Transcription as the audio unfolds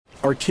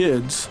Our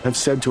kids have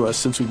said to us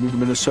since we moved to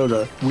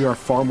Minnesota, we are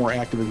far more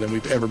active than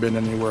we've ever been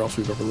anywhere else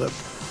we've ever lived.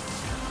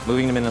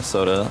 Moving to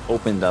Minnesota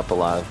opened up a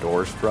lot of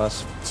doors for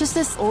us. Just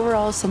this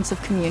overall sense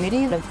of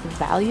community, of the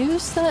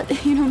values that,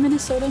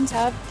 Minnesotans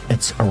have.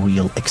 It's a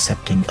real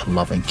accepting,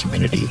 loving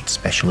community,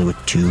 especially with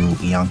 2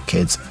 young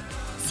kids.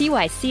 See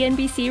why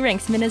CNBC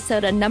ranks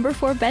Minnesota number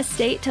 4 best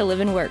state to live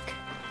and work.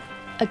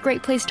 A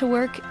great place to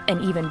work,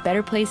 an even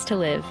better place to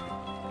live.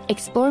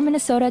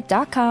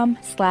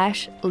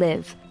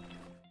 ExploreMinnesota.com/live.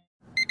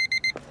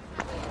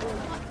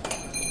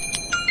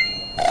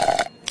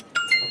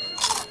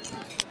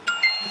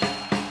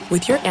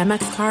 With your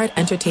Amex card,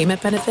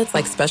 entertainment benefits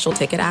like special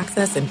ticket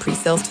access and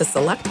pre-sales to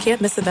select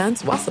can't-miss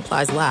events while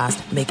supplies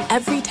last make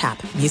every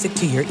tap music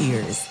to your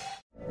ears.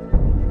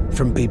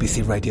 From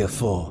BBC Radio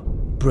 4,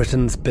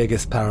 Britain's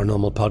biggest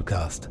paranormal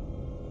podcast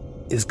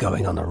is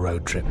going on a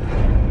road trip.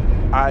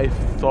 I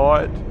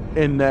thought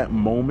in that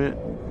moment,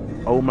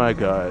 oh my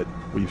God,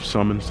 we've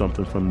summoned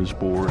something from this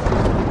board.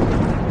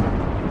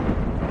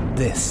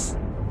 This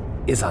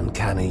is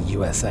Uncanny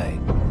USA.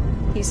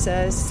 He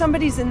says,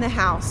 somebody's in the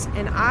house,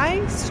 and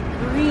I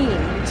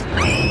screamed.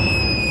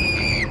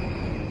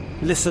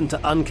 Listen to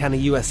Uncanny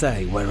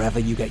USA wherever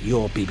you get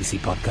your BBC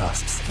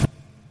podcasts,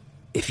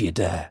 if you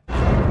dare.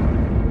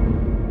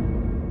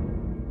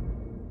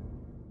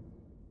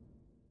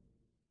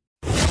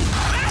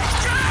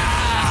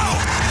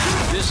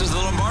 This is the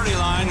Lombardi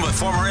Line with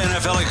former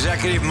NFL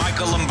executive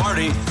Michael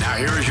Lombardi. Now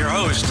here is your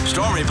host,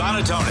 Stormy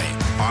Buonantony,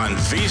 on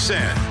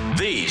VSiN,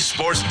 the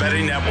Sports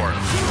Betting Network.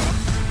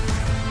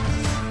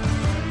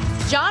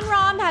 Jon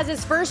Rahm has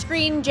his first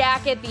green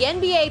jacket. The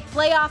NBA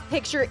playoff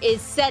picture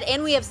is set,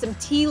 and we have some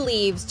tea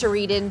leaves to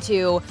read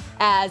into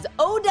as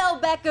Odell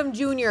Beckham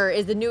Jr.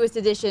 is the newest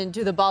addition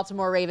to the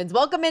Baltimore Ravens.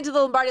 Welcome into the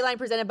Lombardi Line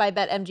presented by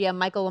BetMGM.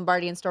 Michael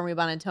Lombardi and Stormy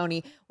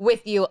Buonantony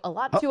with you. A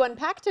lot to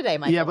unpack today,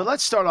 Michael. Yeah, but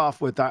let's start off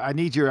with, I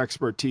need your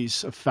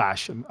expertise of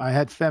fashion. I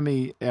had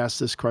Femi ask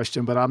this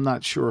question, but I'm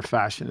not sure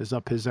fashion is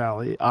up his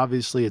alley.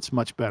 Obviously, it's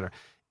much better.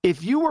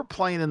 If you were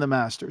playing in the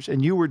Masters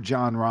and you were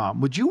Jon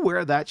Rahm, would you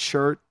wear that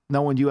shirt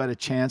knowing you had a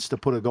chance to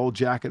put a gold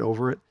jacket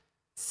over it?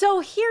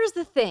 So here's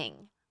the thing.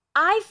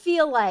 I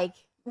feel like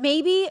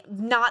maybe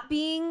not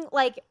being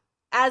like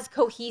as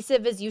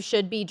cohesive as you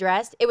should be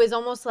dressed, it was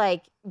almost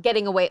like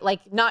getting away,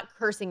 like not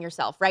cursing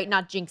yourself, right?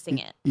 Not jinxing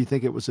it. You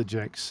think it was a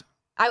jinx?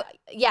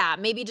 Yeah,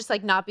 maybe just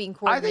like not being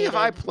coordinated. I think if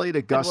I played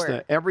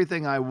Augusta,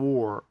 everything I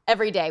wore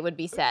every day would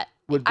be set.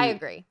 I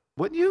agree.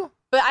 Wouldn't you?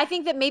 But I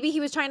think that maybe he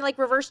was trying to like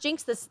reverse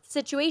jinx this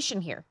situation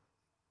here.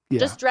 Yeah.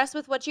 Just dress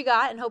with what you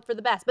got and hope for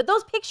the best. But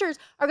those pictures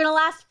are going to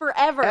last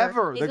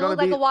forever. He's going to look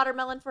like a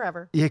watermelon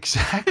forever. Yeah,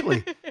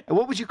 exactly.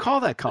 What would you call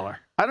that color?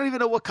 I don't even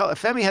know what color.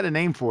 Femi had a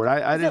name for it.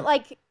 I didn't. It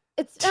like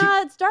it's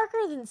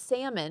darker than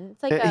salmon.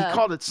 It's like he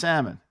called it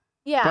salmon.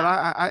 Yeah. But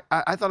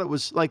I thought it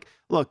was like,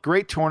 look,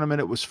 great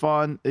tournament. It was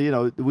fun.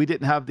 We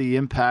didn't have the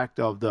impact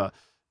of the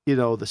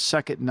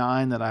second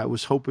 9 that I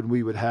was hoping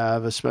we would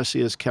have,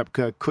 especially as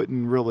Koepka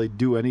couldn't really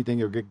do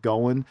anything or get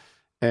going.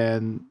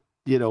 And,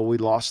 we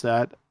lost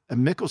that.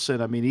 And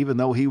Mickelson, I mean, even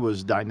though he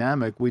was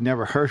dynamic, we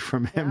never heard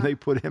from him. Yeah. They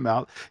put him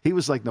out. He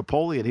was like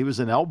Napoleon. He was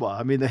an Elba.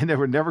 I mean, they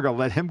never going to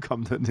let him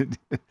come to.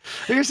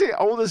 You're saying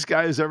oldest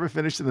guy who's ever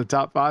finished in the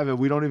top 5, and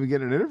we don't even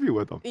get an interview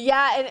with him.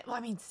 Yeah,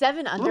 and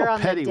 7 under on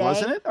petty, the day.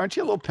 Wasn't it? Aren't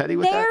you a little petty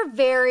with that? They're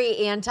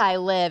very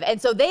anti-live,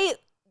 and so the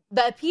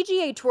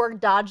PGA Tour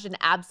dodged an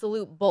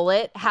absolute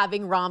bullet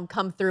having Rahm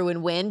come through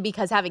and win,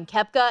 because having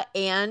Koepka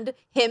and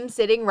him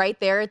sitting right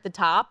there at the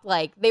top,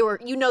 like they were,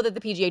 that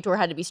the PGA Tour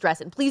had to be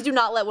stressing. Please do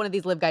not let one of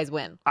these live guys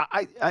win.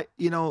 I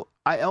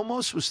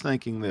almost was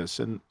thinking this,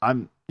 and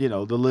I'm, the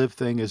live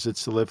thing is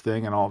it's the live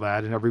thing and all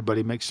that, and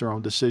everybody makes their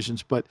own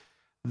decisions, but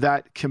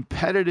that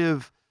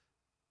competitive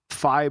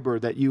fiber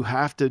that you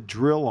have to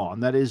drill on,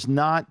 that is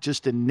not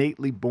just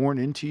innately born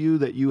into you,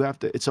 that you have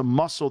to, it's a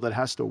muscle that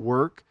has to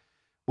work.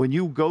 When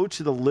you go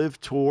to the live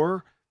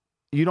tour,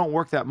 you don't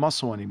work that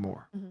muscle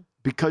anymore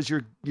because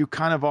you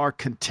kind of are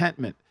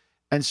contentment.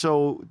 And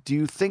so do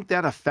you think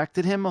that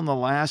affected him on the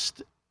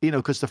last,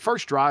 because the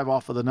first drive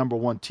off of the number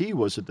 1 tee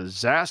was a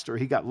disaster.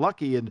 He got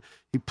lucky and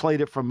he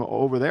played it from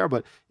over there,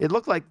 but it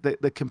looked like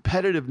the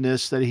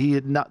competitiveness that he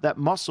had not, that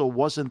muscle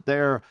wasn't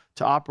there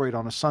to operate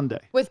on a Sunday.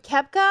 With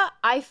Koepka,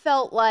 I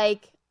felt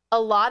like a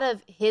lot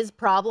of his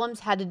problems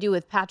had to do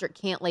with Patrick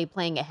Cantlay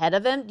playing ahead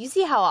of him. Do you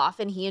see how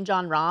often he and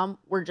Jon Rahm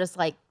were just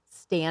like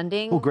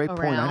standing? Oh, great around?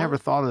 point. I never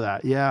thought of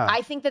that. Yeah.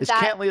 I think Is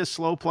Cantlay a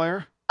slow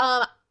player?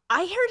 I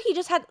heard he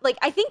just had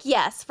I think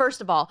yes,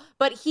 first of all,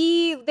 but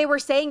they were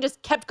saying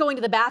just kept going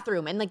to the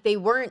bathroom and like they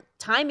weren't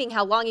timing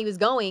how long he was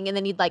going, and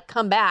then he'd like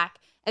come back.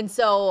 And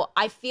so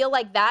I feel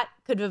like that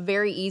could have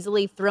very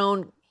easily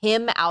thrown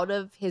him out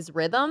of his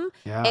rhythm.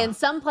 Yeah. And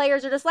some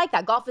players are just like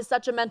that. Golf is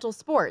such a mental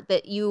sport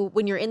that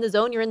when you're in the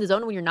zone, you're in the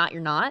zone. When you're not,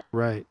 you're not.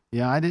 Right.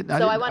 Yeah.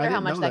 I wonder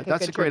how much that could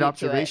That's a great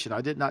observation.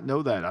 I did not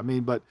know that. I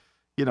mean, but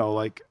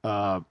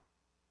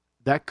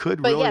that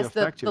could but really yes,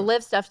 affect you. The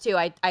live stuff too.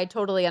 I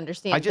totally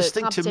understand. I just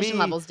the think to competition me,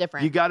 level's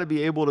different. you got to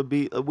be able to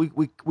be.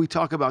 We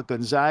talk about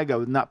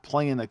Gonzaga not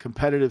playing a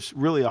competitive,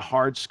 really a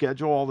hard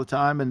schedule all the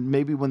time, and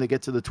maybe when they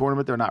get to the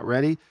tournament they're not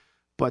ready.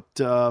 But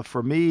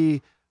for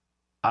me,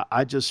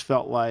 I just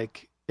felt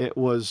like it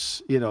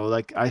was,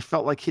 like I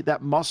felt like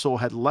that muscle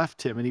had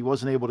left him and he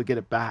wasn't able to get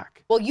it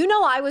back. Well,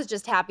 I was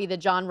just happy that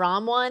John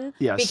Rahm won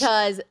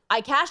because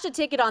I cashed a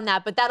ticket on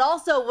that, but that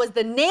also was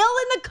the nail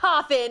in the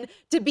coffin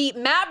to beat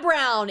Matt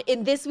Brown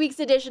in this week's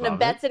edition of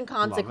Bets and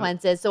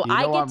Consequences. So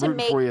I get to I'm rooting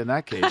make for you in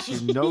that case.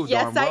 Yes, darn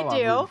well I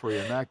do. I'm rooting for you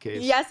in that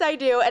case. Yes, I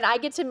do. And I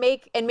get to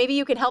make, and maybe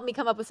you can help me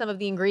come up with some of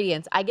the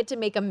ingredients. I get to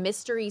make a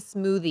mystery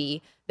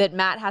smoothie that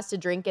Matt has to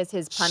drink as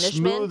his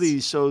punishment.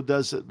 Smoothie. So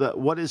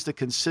what is the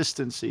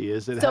consistency?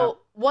 Is it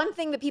one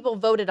thing that people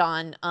voted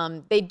on,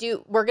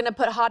 we're going to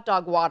put hot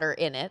dog water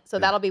in it. So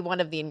that'll be one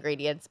of the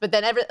ingredients. But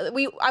then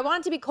I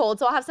want it to be cold,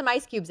 so I'll have some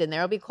ice cubes in there.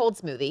 It'll be cold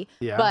smoothie.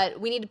 Yeah.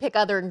 But we need to pick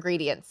other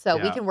ingredients, so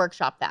we can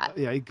workshop that.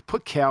 Yeah, you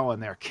put kale in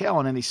there.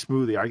 Kale in any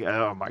smoothie.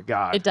 Oh, my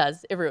God. It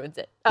does. It ruins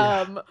it.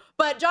 Yeah.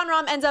 But John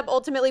Rahm ends up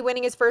ultimately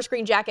winning his first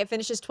green jacket,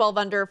 finishes 12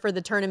 under for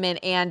the tournament.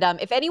 And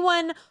if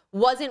anyone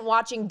wasn't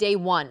watching day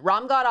one,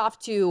 Rahm got off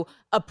to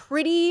a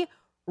pretty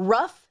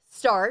rough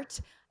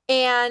start.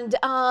 And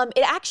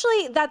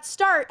that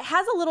start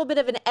has a little bit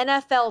of an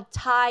NFL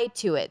tie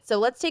to it. So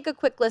let's take a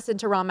quick listen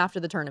to Rahm after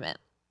the tournament.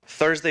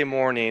 Thursday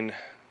morning,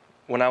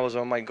 when I was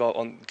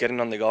getting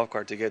on the golf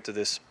cart to get to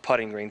this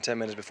putting green 10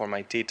 minutes before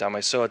my tee time, I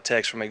saw a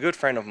text from a good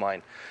friend of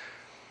mine.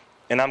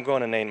 And I'm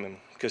going to name him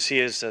because he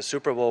is a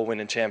Super Bowl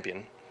winning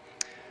champion,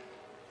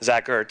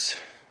 Zach Ertz.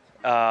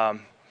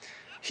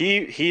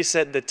 He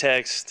said the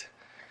text,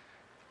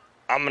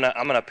 I'm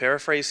gonna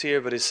paraphrase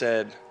here, but he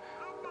said,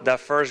 that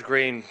first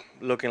green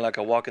looking like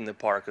a walk in the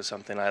park or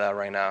something like that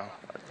right now.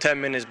 10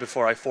 minutes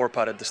before I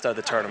four-putted to start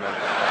the tournament.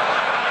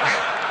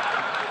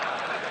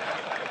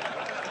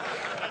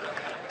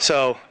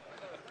 So,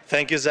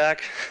 thank you,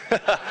 Zach.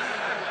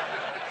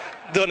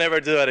 Don't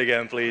ever do that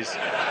again, please.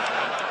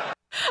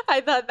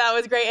 I thought that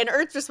was great. And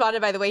Ertz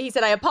responded, by the way. He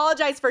said, I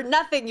apologize for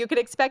nothing. You can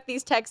expect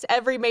these texts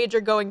every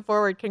major going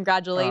forward.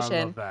 Congratulations.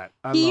 I love that.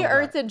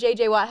 Ertz, and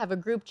JJ Watt have a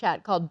group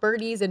chat called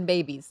Birdies and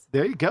Babies.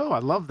 There you go. I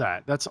love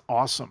that. That's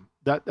awesome.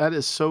 That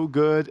is so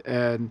good.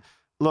 And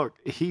look,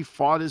 he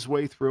fought his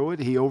way through it.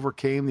 He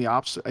overcame the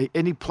obstacle,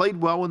 and he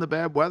played well in the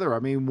bad weather. I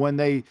mean, when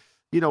they,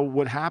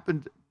 what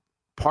happened,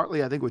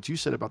 partly I think what you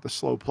said about the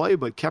slow play,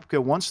 but Koepka,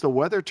 once the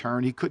weather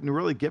turned, he couldn't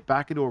really get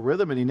back into a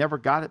rhythm, and he never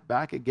got it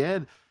back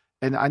again.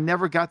 And I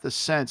never got the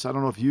sense, I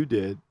don't know if you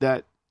did,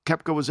 that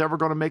Koepka was ever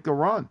going to make the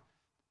run.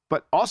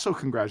 But also,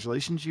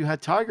 congratulations, you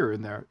had Tiger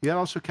in there. You had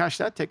also cashed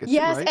that ticket,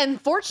 yes, too, right? And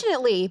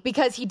fortunately,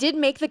 because he did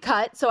make the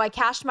cut, so I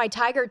cashed my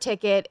Tiger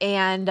ticket,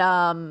 and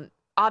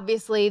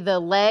obviously the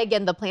leg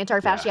and the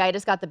plantar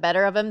fasciitis got the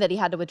better of him that he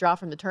had to withdraw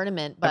from the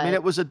tournament. But I mean,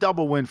 it was a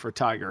double win for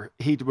Tiger.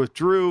 He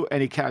withdrew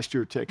and he cashed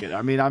your ticket.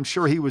 I mean, I'm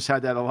sure he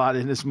had that a lot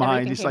in his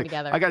mind. He's like,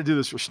 I got to do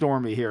this for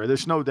Stormy here.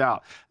 There's no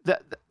doubt.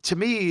 That to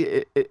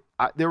me,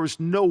 there was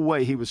no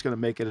way he was going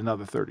to make it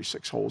another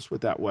 36 holes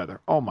with that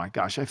weather. Oh, my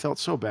gosh. I felt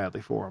so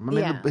badly for him. I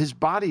mean, his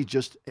body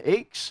just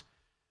aches.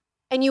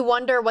 And you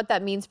wonder what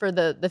that means for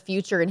the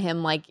future in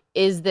him. Like,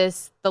 is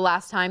this the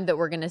last time that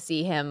we're going to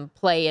see him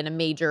play in a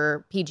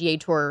major PGA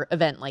Tour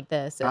event like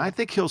this? And I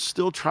think he'll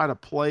still try to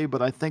play,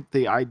 but I think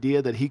the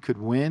idea that he could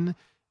win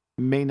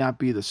may not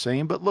be the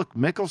same. But look,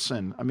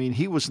 Mickelson, I mean,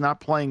 he was not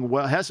playing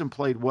well, hasn't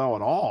played well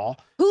at all.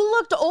 Who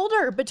looked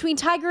older between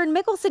Tiger and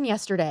Mickelson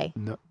yesterday?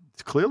 No,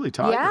 it's clearly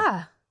Tiger.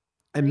 Yeah.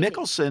 And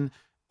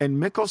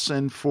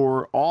Mickelson,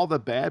 for all the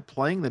bad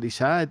playing that he's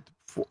had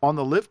on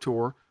the LIV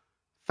Tour,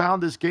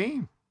 found his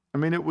game. I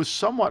mean, it was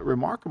somewhat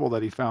remarkable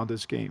that he found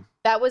his game.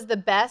 That was the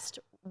best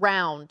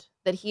round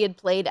that he had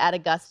played at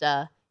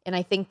Augusta in,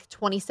 I think,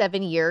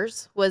 27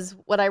 years was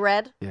what I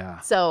read. Yeah.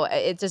 So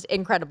it's just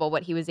incredible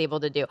what he was able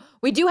to do.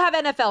 We do have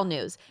NFL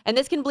news, and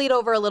this can bleed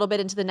over a little bit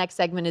into the next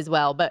segment as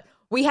well, but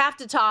we have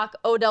to talk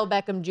Odell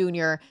Beckham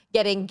Jr.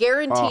 getting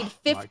guaranteed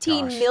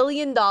 $15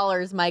 million,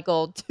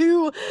 Michael,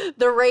 to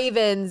the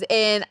Ravens.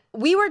 And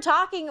we were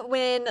talking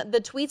when the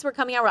tweets were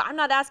coming out, I'm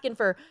not asking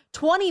for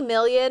 $20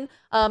 million.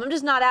 I'm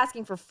just not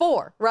asking for $4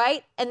 million,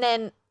 right? And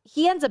then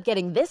he ends up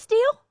getting this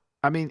deal?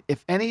 I mean,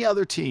 if any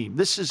other team,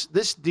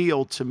 this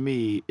deal to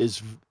me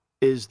is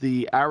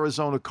the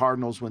Arizona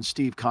Cardinals when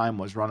Steve Keim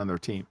was running their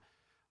team.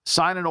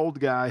 Sign an old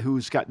guy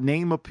who's got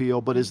name appeal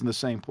but isn't the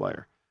same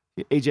player.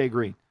 A.J.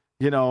 Green.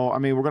 I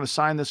mean, we're going to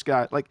sign this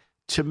guy. Like,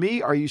 to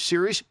me, are you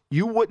serious?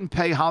 You wouldn't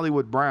pay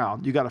Hollywood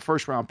Brown. You got a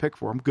first-round pick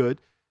for him. Good.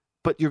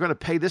 But you're going to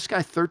pay this guy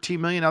 $13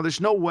 million? Now, there's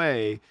no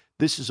way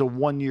this is a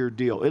one-year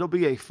deal. It'll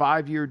be a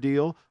 5-year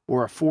deal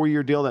or a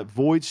 4-year deal that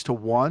voids to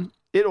 1.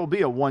 It'll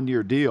be a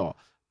 1-year deal.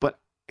 But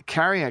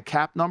carrying a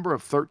cap number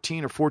of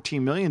 13 or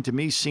 14 million to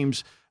me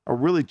seems a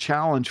really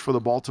challenge for the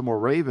Baltimore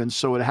Ravens.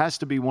 So it has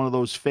to be one of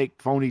those fake,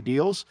 phony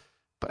deals.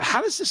 But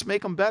how does this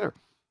make them better?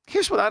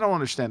 Here's what I don't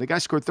understand. The guy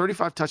scored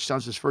 35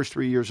 touchdowns his first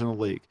 3 years in the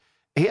league.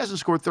 He hasn't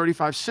scored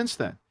 35 since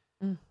then.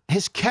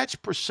 His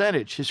catch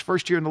percentage, his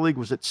first year in the league,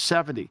 was at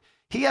 70.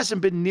 He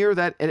hasn't been near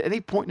that at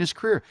any point in his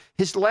career.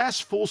 His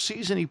last full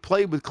season he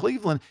played with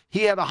Cleveland,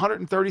 he had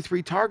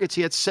 133 targets.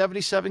 He had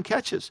 77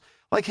 catches.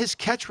 Like, his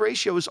catch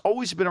ratio has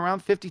always been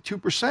around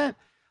 52%.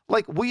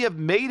 Like, we have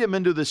made him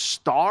into this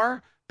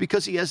star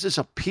because he has this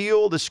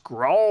appeal, this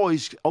growl.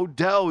 He's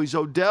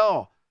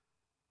Odell.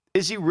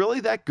 Is he really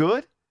that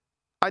good?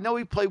 I know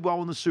he played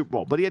well in the Super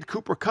Bowl, but he had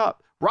Cooper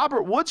Kupp.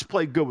 Robert Woods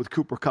played good with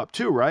Cooper Kupp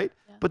too, right?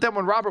 Yeah. But then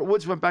when Robert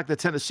Woods went back to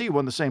Tennessee, he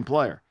wasn't the same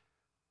player.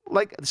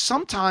 Like,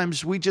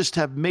 sometimes we just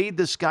have made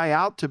this guy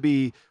out to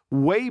be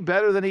way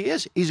better than he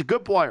is. He's a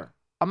good player.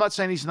 I'm not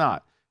saying he's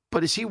not.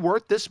 But is he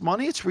worth this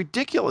money? It's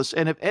ridiculous.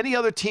 And if any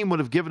other team would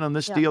have given him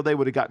this deal, they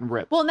would have gotten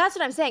ripped. Well, and that's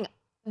what I'm saying.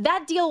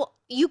 That deal,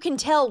 you can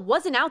tell,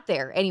 wasn't out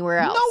there anywhere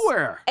else.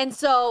 Nowhere. And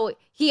so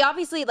he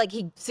obviously,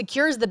 he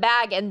secures the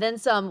bag and then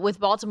some with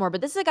Baltimore.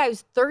 But this is a guy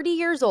who's 30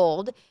 years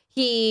old.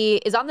 He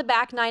is on the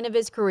back nine of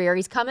his career.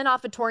 He's coming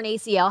off a torn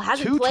ACL.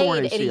 Hasn't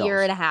played in a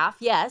year and a half.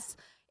 Yes.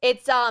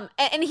 It's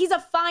and he's a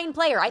fine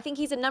player. I think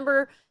he's a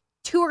number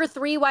 2 or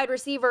 3 wide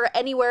receiver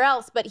anywhere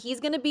else, but he's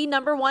going to be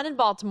number 1 in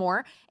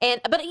Baltimore.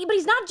 But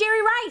he's not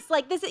Jerry Rice.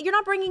 Like this, you're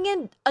not bringing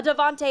in a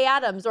Devontae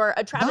Adams or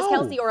a Travis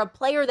Kelce or a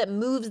player that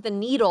moves the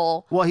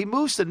needle. Well, he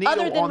moves the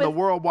needle on the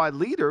worldwide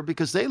leader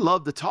because they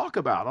love to talk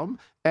about him,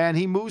 and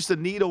he moves the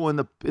needle in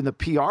the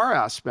PR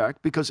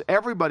aspect because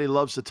everybody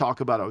loves to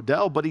talk about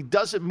Odell, but he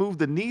doesn't move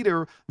the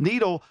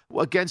needle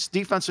against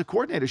defensive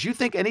coordinators. You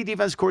think any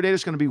defensive coordinator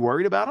is going to be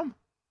worried about him?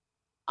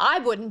 I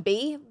wouldn't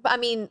be. I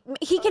mean,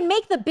 he can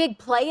make the big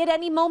play at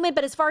any moment,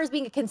 but as far as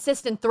being a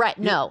consistent threat,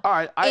 no. All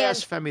right, I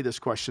asked Femi this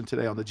question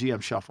today on the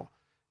GM Shuffle.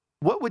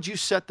 What would you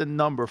set the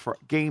number for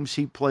games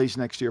he plays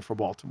next year for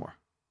Baltimore?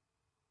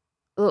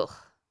 Ugh.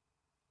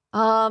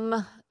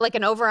 Like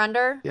an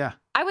over-under? Yeah.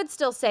 I would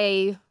still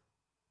say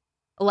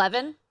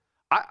 11.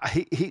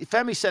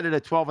 Femi said it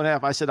at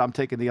 12.5. I said I'm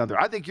taking the under.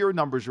 I think your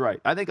number's right.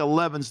 I think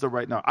 11's the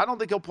right number. I don't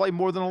think he'll play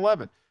more than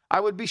 11. I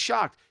would be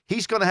shocked.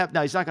 He's not going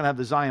to have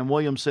the Zion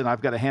Williamson,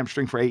 I've got a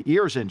hamstring for 8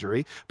 years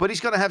injury, but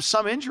he's going to have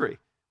some injury.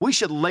 We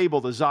should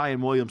label the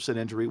Zion Williamson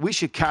injury. We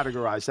should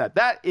categorize that.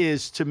 That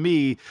is, to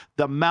me,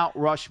 the Mount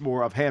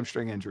Rushmore of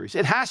hamstring injuries.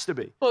 It has to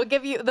be. We'll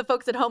give you, the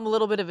folks at home, a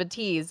little bit of a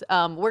tease.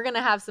 We're going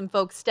to have some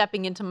folks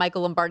stepping into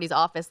Michael Lombardi's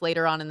office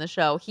later on in the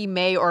show. He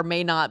may or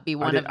may not be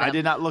one of them. I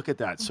did not look at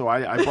that, so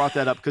I brought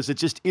that up because it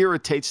just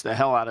irritates the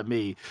hell out of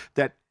me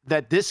that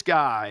this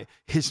guy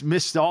has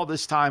missed all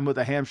this time with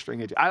a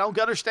hamstring injury. I don't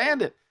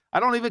understand it. I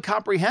don't even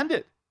comprehend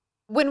it.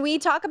 When we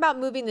talk about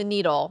moving the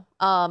needle,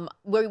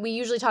 we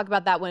usually talk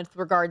about that with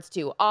regards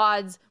to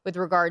odds, with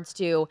regards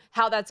to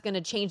how that's going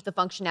to change the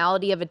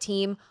functionality of a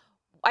team.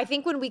 I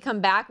think when we come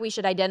back, we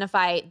should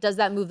identify, does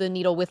that move the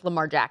needle with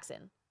Lamar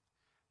Jackson?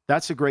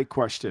 That's a great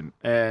question.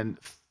 And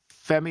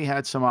Femi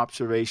had some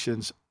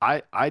observations.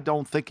 I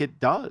don't think it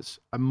does.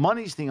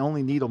 Money's the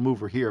only needle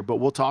mover here, but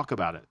we'll talk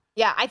about it.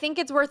 Yeah, I think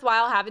it's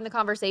worthwhile having the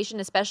conversation,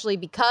 especially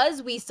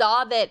because we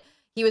saw that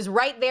he was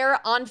right there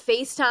on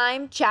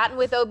FaceTime chatting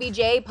with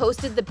OBJ,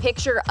 posted the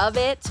picture of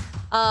it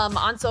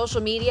on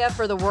social media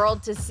for the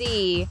world to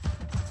see.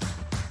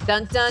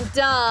 Dun, dun,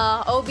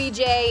 dun.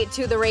 OBJ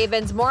to the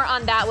Ravens. More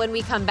on that when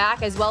we come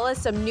back, as well as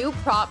some new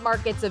prop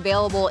markets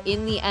available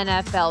in the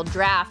NFL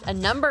draft. A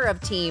number of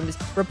teams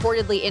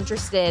reportedly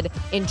interested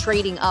in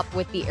trading up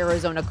with the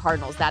Arizona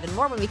Cardinals. That and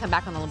more when we come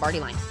back on the Lombardi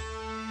Line.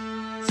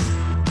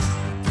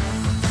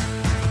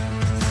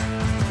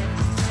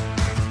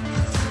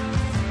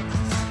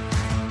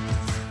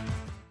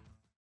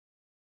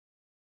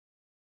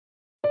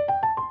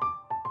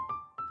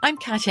 I'm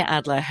Katya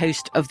Adler,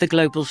 host of The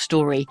Global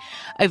Story.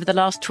 Over the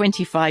last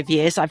 25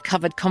 years, I've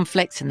covered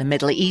conflicts in the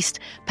Middle East,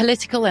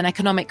 political and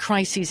economic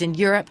crises in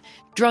Europe,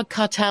 drug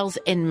cartels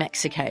in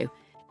Mexico.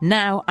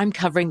 Now I'm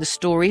covering the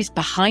stories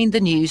behind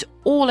the news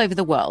all over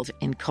the world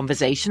in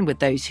conversation with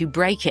those who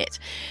break it.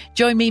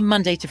 Join me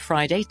Monday to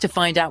Friday to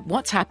find out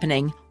what's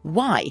happening,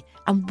 why,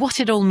 and what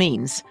it all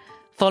means.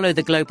 Follow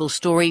The Global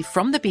Story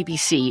from the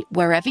BBC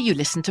wherever you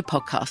listen to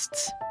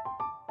podcasts.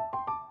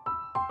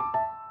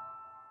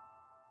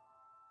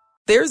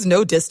 There's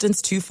no distance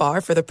too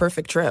far for the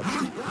perfect trip.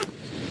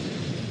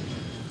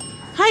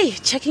 Hi,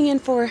 checking in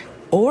for...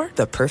 Or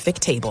the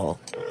perfect table.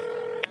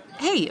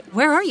 Hey,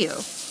 where are you?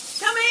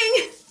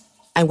 Coming!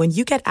 And when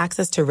you get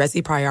access to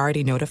Resi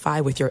Priority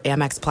Notify with your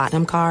Amex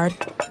Platinum card...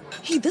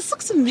 Hey, this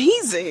looks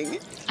amazing!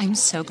 I'm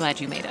so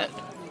glad you made it.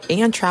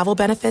 And travel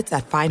benefits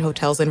at fine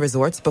hotels and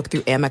resorts booked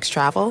through Amex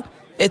Travel.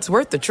 It's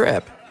worth the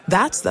trip.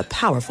 That's the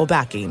powerful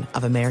backing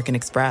of American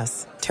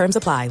Express. Terms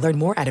apply. Learn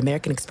more at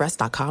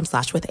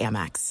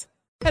americanexpress.com/withAmex.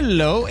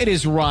 Hello, it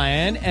is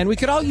Ryan, and we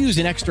could all use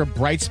an extra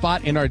bright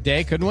spot in our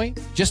day, couldn't we?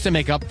 Just to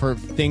make up for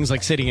things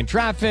like sitting in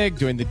traffic,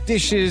 doing the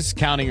dishes,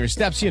 counting your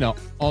steps,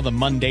 all the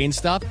mundane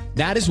stuff.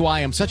 That is why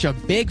I'm such a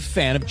big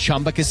fan of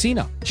Chumba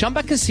Casino.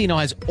 Chumba Casino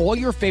has all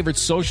your favorite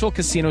social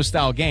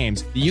casino-style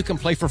games that you can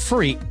play for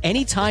free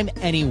anytime,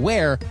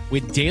 anywhere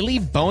with daily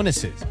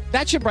bonuses.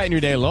 That should brighten your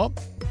day a little.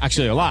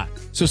 Actually, a lot.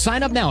 So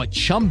sign up now at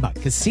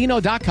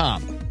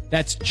ChumbaCasino.com.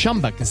 That's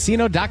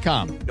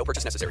ChumbaCasino.com. No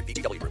purchase necessary.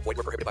 VGW Group. Void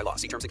where prohibited by law.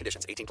 See terms and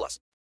conditions. 18+.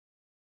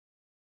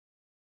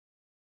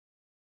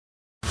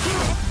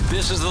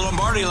 This is the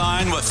Lombardi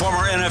Line with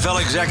former NFL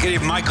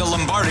executive Michael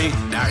Lombardi.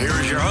 Now here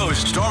is your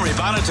host, Stormy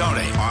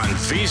Buonantony, on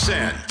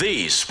VSiN,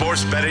 the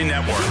Sports Betting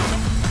Network.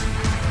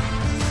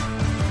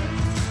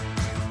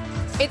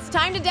 It's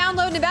time to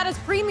download Nevada's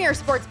premier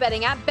sports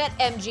betting app,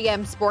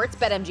 BetMGM Sports.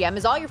 BetMGM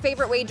is all your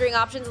favorite wagering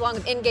options along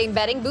with in-game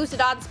betting,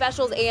 boosted odds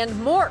specials, and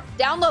more.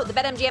 Download the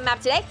BetMGM app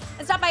today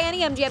and stop by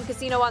any MGM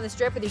casino on the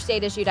Strip with your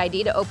state-issued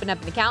ID to open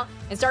up an account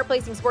and start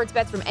placing sports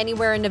bets from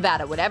anywhere in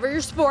Nevada. Whatever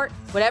your sport,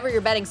 whatever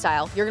your betting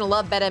style, you're going to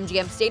love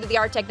BetMGM's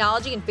state-of-the-art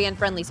technology and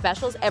fan-friendly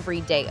specials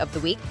every day of the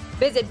week.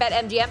 Visit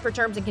BetMGM for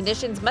terms and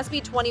conditions. Must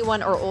be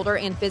 21 or older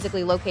and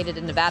physically located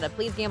in Nevada.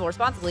 Please gamble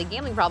responsibly.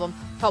 Gambling problem?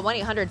 Call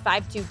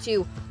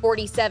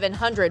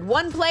 1-800-522-4700.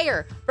 One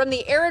player from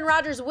the Aaron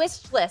Rodgers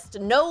wish list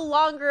no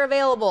longer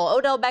available.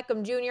 Odell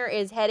Beckham Jr.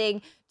 is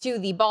heading to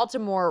the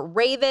Baltimore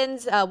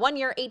Ravens. 1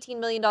 year, $18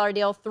 million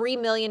deal,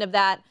 $3 million of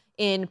that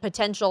in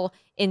potential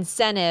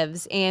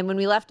incentives. And when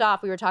we left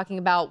off, we were talking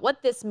about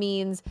what this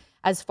means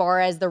as far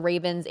as the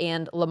Ravens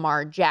and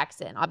Lamar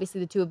Jackson. Obviously,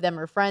 the two of them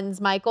are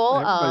friends, Michael.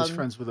 Everybody's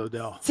friends with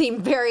Odell.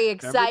 Seem very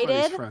excited.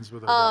 Everybody's friends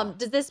with Odell.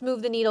 Does this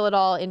move the needle at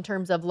all in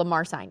terms of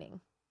Lamar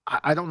signing?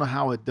 I don't know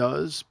how it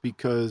does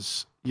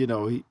because,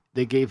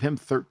 they gave him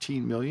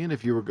 $13 million.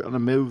 If you were going to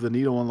move the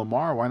needle on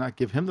Lamar, why not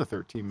give him the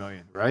 $13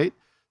 million, right?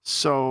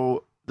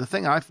 So the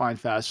thing I find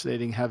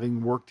fascinating,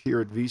 having worked here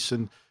at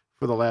VSiN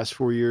for the last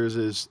 4 years,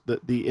 is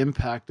the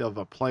impact of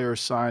a player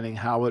signing,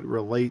 how it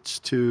relates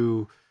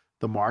to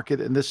the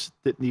market. And this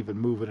didn't even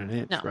move it an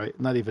inch, right?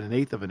 Not even an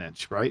eighth of an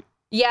inch, right?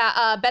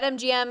 Yeah,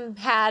 BetMGM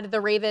had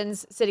the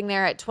Ravens sitting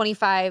there at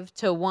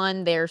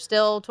 25-1. They're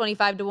still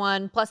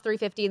 25-1, plus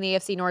 350 in the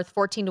AFC North,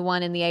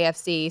 14-1 in the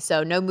AFC.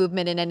 So no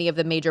movement in any of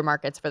the major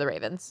markets for the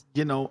Ravens.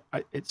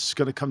 It's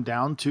going to come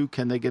down to,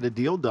 can they get a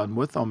deal done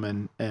with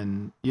them?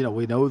 And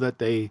we know that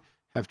they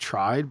have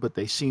tried, but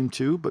they seem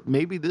to. But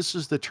maybe this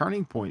is the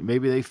turning point.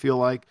 Maybe they feel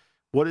like,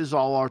 what is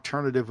all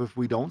alternative if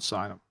we don't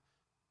sign them?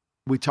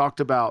 We talked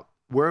about,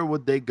 where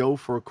would they go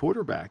for a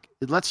quarterback?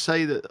 Let's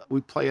say that we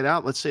play it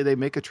out. Let's say they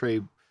make a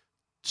trade,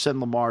 send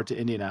Lamar to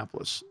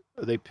Indianapolis.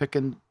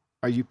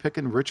 Are you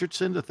picking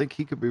Richardson to think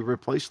he could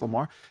replace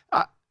Lamar?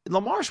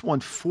 Lamar's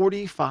won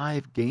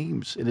 45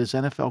 games in his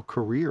NFL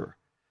career.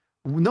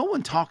 No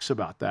one talks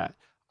about that.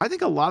 I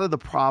think a lot of the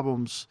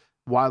problems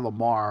why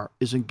Lamar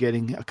isn't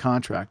getting a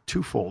contract,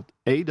 twofold.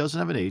 A, he doesn't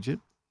have an agent,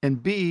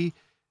 and B,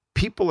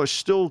 people are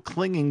still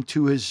clinging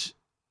to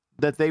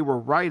that they were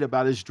right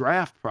about his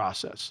draft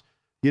process.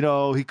 He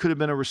could have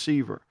been a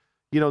receiver.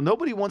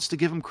 Nobody wants to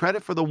give him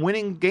credit for the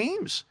winning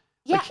games.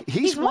 Yeah,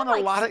 he's won a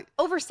lot of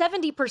over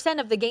 70%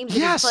 of the games.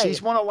 Yes, he's played.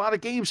 He's won a lot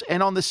of games,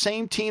 and on the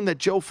same team that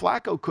Joe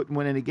Flacco couldn't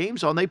win any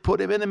games on, they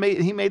put him in and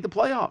he made the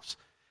playoffs.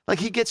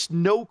 He gets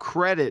no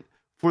credit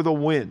for the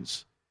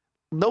wins.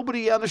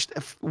 Nobody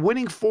understands.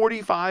 Winning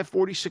 45,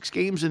 46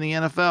 games in the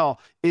NFL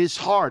is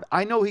hard.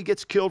 I know he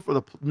gets killed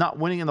for not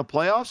winning in the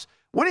playoffs.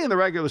 Winning in the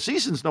regular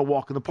season is no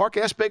walk in the park.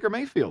 Ask Baker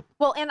Mayfield.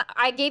 Well, and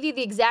I gave you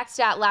the exact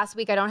stat last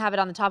week. I don't have it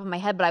on the top of my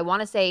head, but I want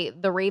to say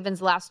the Ravens'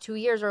 last 2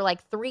 years are like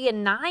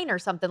 3-9 or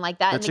something like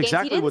that. That's in the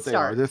exactly games he what didn't they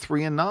start. are. They're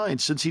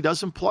 3-9 since he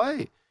doesn't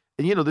play.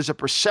 And, there's a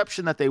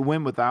perception that they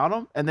win without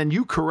him. And then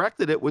you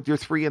corrected it with your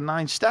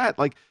 3-9 stat.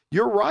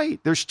 You're right.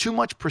 There's too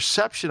much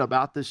perception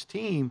about this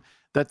team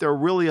that they're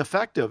really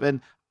effective. And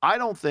I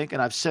don't think,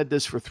 and I've said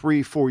this for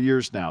 3-4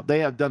 years now, they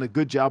have done a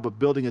good job of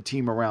building a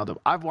team around him.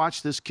 I've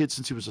watched this kid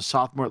since he was a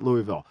sophomore at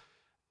Louisville.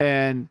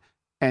 And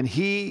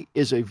he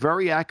is a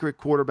very accurate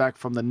quarterback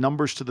from the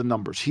numbers to the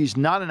numbers. He's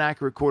not an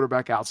accurate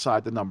quarterback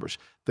outside the numbers.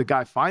 The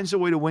guy finds a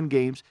way to win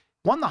games.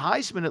 Won the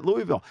Heisman at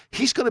Louisville.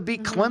 He's going to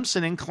beat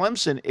Clemson in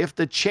Clemson if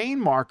the chain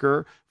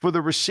marker for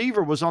the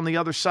receiver was on the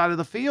other side of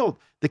the field.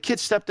 The kid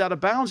stepped out of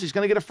bounds. He's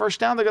going to get a first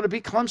down. They're going to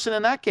beat Clemson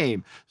in that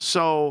game.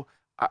 So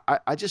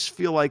I just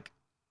feel like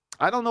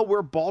I don't know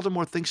where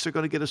Baltimore thinks they're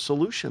going to get a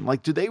solution.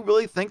 Do they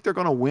really think they're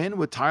going to win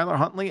with Tyler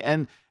Huntley?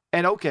 And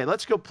okay,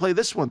 let's go play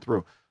this one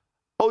through.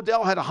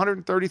 Odell had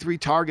 133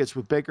 targets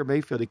with Baker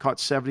Mayfield. He caught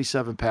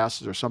 77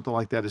 passes or something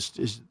like that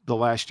is the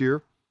last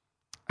year.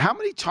 How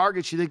many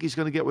targets do you think he's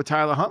going to get with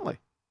Tyler Huntley?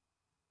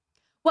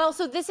 Well,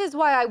 so this is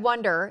why I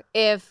wonder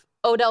if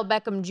Odell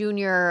Beckham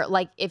Jr.,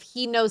 if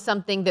he knows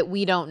something that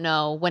we don't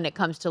know when it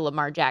comes to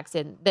Lamar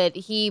Jackson, that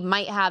he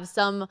might have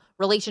some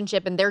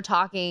relationship and they're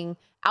talking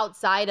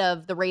outside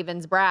of the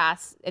Ravens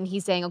brass, and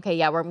he's saying, okay,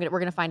 yeah, we're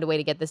going to find a way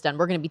to get this done.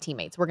 We're going to be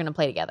teammates. We're going to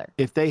play together.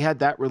 If they had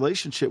that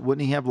relationship,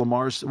 wouldn't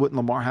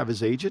Lamar have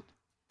his agent?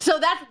 So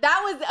that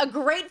was a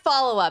great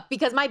follow-up,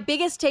 because my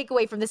biggest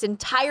takeaway from this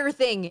entire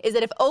thing is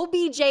that if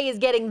OBJ is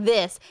getting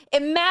this,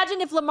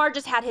 imagine if Lamar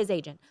just had his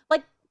agent.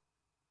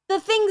 The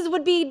things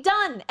would be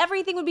done.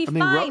 Everything would be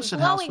fine,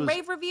 glowing,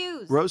 rave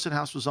reviews.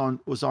 Rosenhaus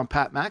was on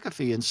Pat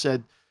McAfee and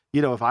said,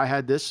 if I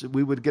had this,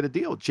 we would get a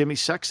deal. Jimmy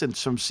Sexton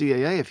from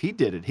CAA, if he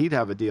did it, he'd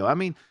have a deal. I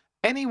mean,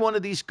 any one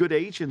of these good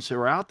agents who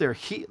are out there,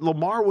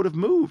 Lamar would have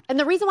moved. And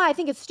the reason why I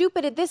think it's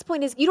stupid at this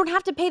point is you don't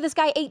have to pay this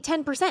guy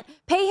 8-10%.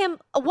 Pay him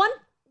 1%.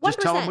 Just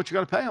tell him what you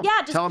got to pay him. Yeah,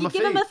 just tell him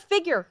give him a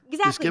figure.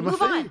 Exactly. Just give him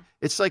Move a fee. on.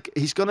 It's like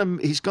he's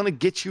gonna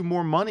get you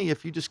more money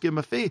if you just give him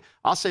a fee.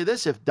 I'll say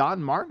this: if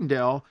Don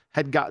Martindale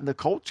had gotten the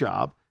Colt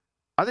job,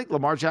 I think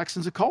Lamar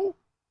Jackson's a Colt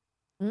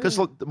because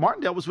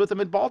Martindale was with him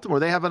in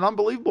Baltimore. They have an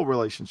unbelievable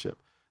relationship.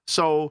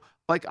 So,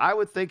 like, I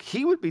would think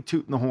he would be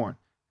tooting the horn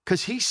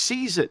because he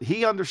sees it,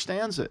 he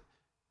understands it.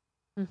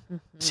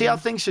 See how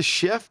things just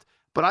shift.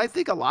 But I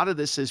think a lot of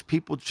this is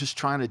people just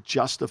trying to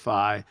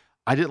justify.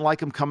 I didn't like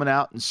him coming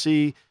out and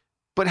see.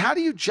 But how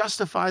do you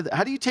justify that?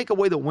 How do you take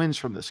away the wins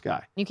from this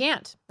guy? You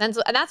can't. And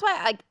that's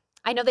why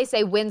I know they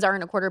say wins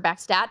aren't a quarterback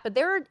stat, but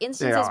there are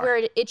instances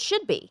where it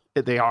should be.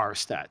 They are a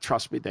stat.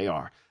 Trust me, they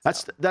are.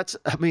 That's.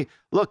 I mean,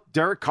 look,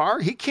 Derek Carr,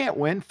 he can't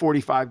win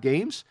 45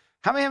 games.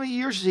 How many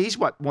years? He's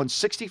won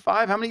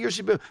 65? How many years has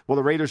he been? Well,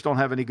 the Raiders don't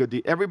have any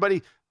good.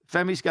 Everybody,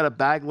 Femi's got a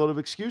bag load of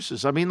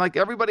excuses. I mean, like,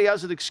 everybody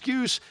has an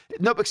excuse.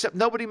 No, except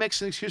nobody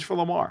makes an excuse for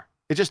Lamar.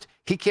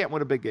 He can't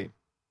win a big game.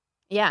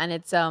 Yeah, and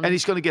it's and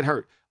he's going to get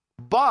hurt.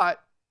 But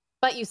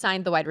you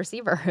signed the wide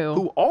receiver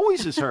who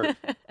always is hurt.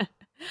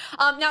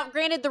 Now,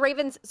 granted, the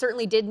Ravens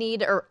certainly did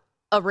need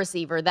a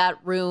receiver. That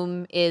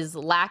room is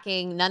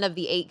lacking. None of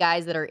the 8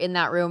 guys that are in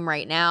that room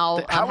right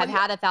now have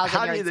had a 1,000-yard season before.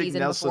 How do you think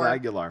Nelson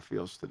Aguilar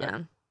feels today? Yeah.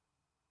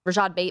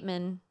 Rashad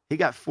Bateman. He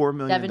got $4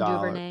 million. Devin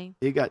Duvernay.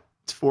 He got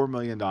 $4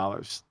 million,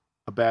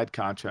 a bad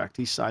contract.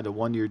 He signed a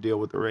 1-year deal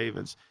with the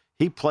Ravens.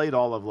 He played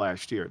all of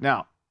last year.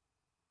 Now,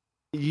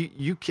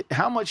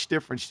 how much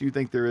difference do you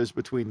think there is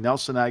between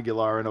Nelson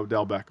Aguilar and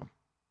Odell Beckham?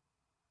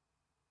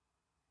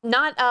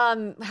 Not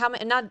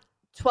not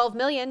 12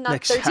 million, not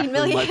exactly 13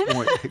 million. My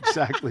point.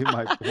 Exactly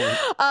my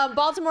point.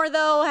 Baltimore,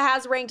 though,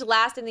 has ranked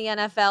last in the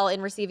NFL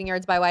in receiving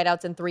yards by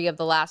wideouts in 3 of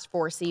the last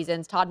 4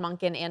 seasons. Todd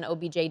Monken and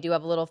OBJ do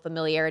have a little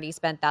familiarity.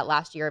 Spent that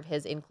last year of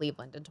his in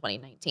Cleveland in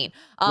 2019,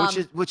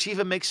 which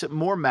even makes it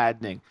more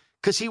maddening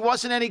because he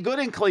wasn't any good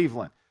in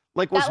Cleveland.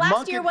 Like, was that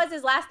last Monken, year was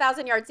his last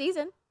 1,000-yard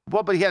season.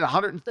 Well, but he had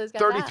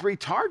 133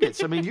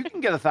 targets. I mean, you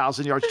can get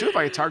 1,000 yards too if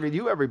I target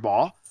you every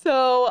ball.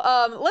 So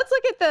let's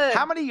look at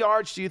How many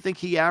yards do you think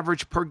he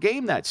averaged per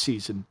game that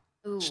season,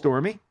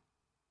 Stormy?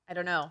 I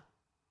don't know.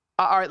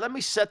 All right, let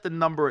me set the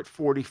number at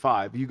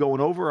 45. You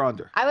going over or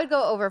under? I would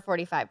go over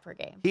 45 per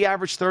game. He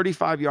averaged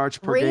 35 yards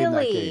per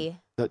game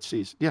that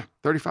season. Yeah,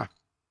 35.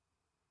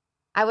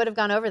 I would have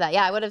gone over that.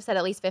 Yeah, I would have said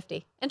at least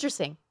 50.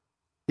 Interesting.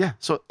 Yeah,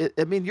 so,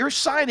 I mean, you're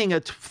signing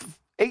a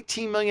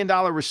 $18 million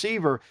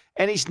receiver,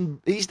 and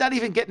he's not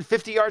even getting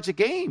 50 yards a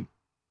game.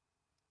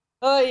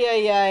 Oh,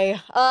 yeah.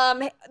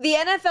 The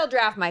NFL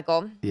draft,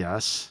 Michael.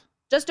 Yes.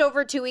 Just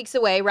over 2 weeks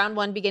away, round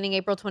 1 beginning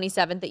April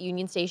 27th at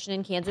Union Station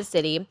in Kansas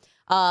City.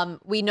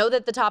 We know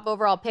that the top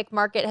overall pick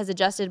market has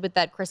adjusted with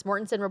that Chris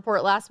Mortensen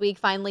report last week.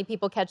 Finally,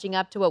 people catching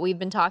up to what we've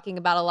been talking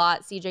about a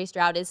lot. C.J.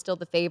 Stroud is still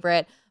the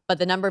favorite, but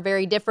the number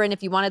very different.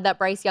 If you wanted that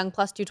Bryce Young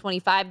plus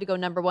 225 to go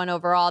number 1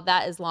 overall,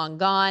 that is long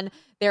gone.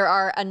 There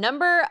are a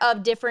number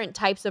of different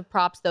types of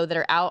props, though, that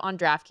are out on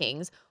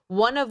DraftKings,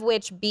 one of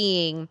which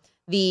being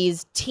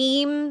these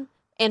team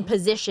and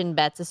position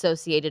bets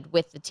associated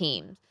with the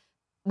teams.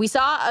 We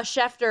saw a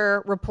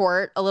Schefter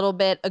report a little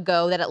bit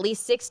ago that at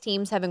least 6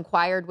 teams have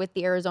inquired with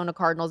the Arizona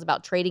Cardinals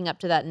about trading up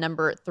to that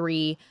number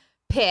 3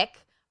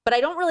 pick. But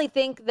I don't really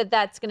think that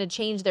that's going to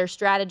change their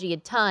strategy a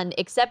ton,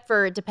 except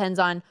for it depends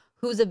on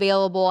who's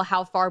available,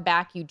 how far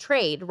back you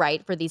trade,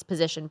 right, for these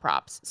position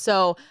props.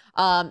 So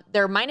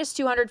they're minus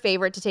 200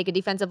 favorite to take a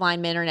defensive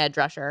lineman or an edge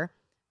rusher,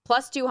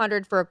 plus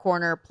 200 for a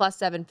corner, plus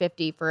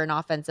 750 for an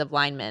offensive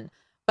lineman.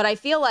 But I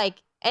feel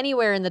like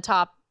anywhere in the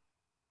top,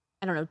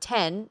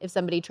 10, if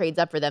somebody trades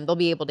up for them, they'll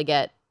be able to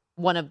get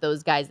one of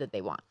those guys that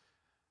they want.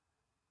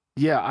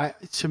 Yeah,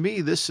 to me,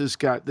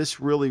 this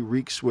really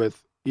reeks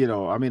with,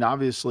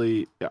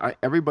 obviously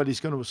everybody's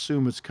going to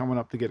assume it's coming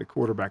up to get a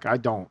quarterback. I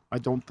don't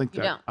think that.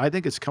 You don't. I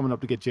think it's coming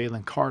up to get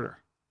Jalen Carter.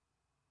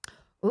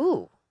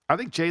 Ooh. I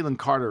think Jalen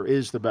Carter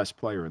is the best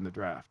player in the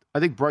draft. I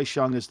think Bryce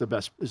Young is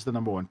the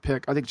number 1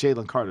 pick. I think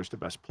Jalen Carter is the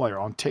best player.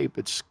 On tape,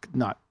 it's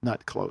not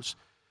close.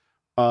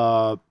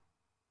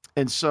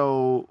 And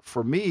so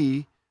for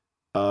me,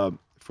 I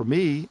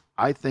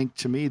think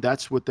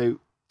that's what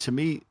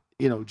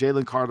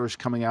Jalen Carter's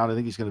coming out. I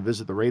think he's going to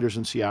visit the Raiders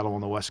in Seattle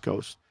on the West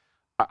Coast.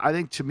 I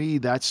think to me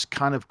that's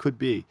kind of could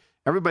be.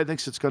 Everybody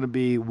thinks it's going to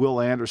be Will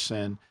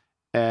Anderson,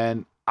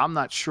 and I'm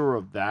not sure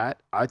of that.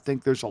 I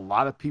think there's a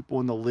lot of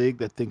people in the league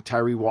that think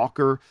Tyree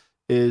Walker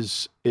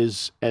is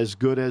as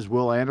good as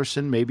Will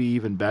Anderson, maybe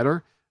even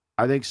better.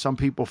 I think some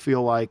people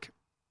feel like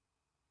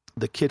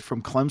the kid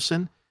from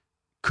Clemson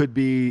could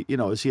be,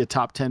 is he a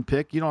top 10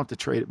 pick? You don't have to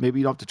trade. Maybe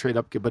you don't have to trade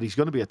up, but he's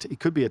going to be he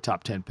could be a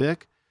top 10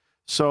 pick.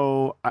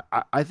 So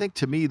I think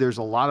to me there's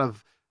a lot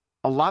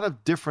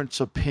of different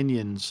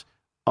opinions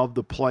of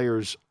the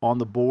players on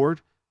the board.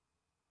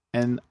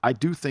 And I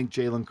do think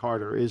Jalen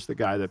Carter is the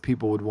guy that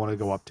people would want to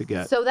go up to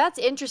get. So that's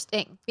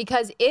interesting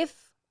because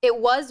if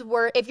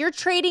you're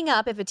trading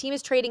up, if a team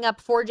is trading up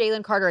for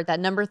Jalen Carter at that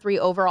number 3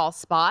 overall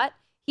spot,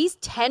 He's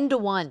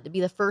 10-1 to be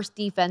the first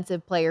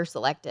defensive player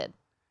selected.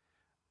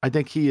 I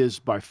think he is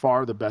by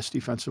far the best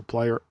defensive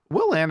player.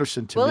 Will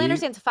Anderson, to me. Will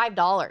Anderson's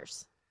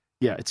 $5.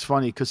 Yeah, it's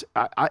funny because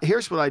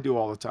here's what I do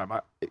all the time.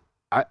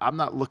 I'm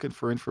not looking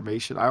for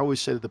information. I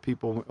always say to the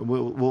people,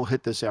 we'll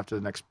hit this after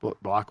the next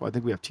block. I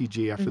think we have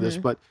TG after this,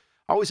 but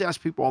I always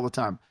ask people all the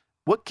time,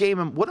 what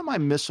am I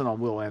missing on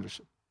Will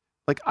Anderson?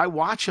 Like, I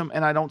watch him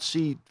and I don't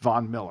see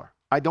Von Miller.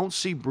 I don't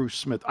see Bruce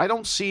Smith. I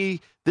don't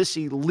see this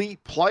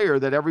elite player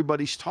that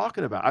everybody's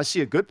talking about. I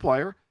see a good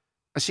player.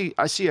 I see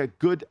a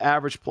good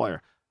average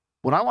player.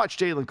 When I watch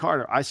Jalen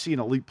Carter, I see an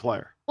elite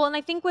player. Well, and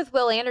I think with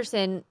Will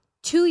Anderson,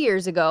 2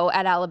 years ago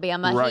at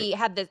Alabama, he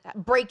had this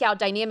breakout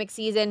dynamic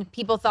season.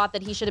 People thought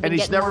that he should have been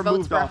getting more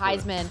votes for a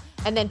Heisman.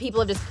 And then people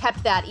have just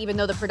kept that, even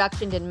though the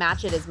production didn't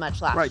match it as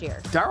much last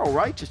year. Darrell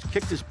Wright just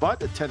kicked his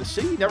butt at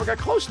Tennessee. He never got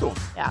close to him.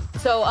 Yeah.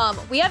 So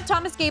we have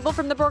Thomas Gable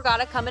from the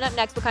Borgata coming up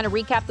next. We'll kind of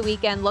recap the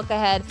weekend, look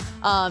ahead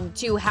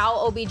to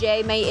how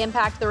OBJ may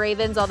impact the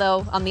Ravens,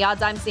 although on the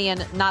odds I'm seeing,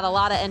 not a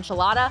lot of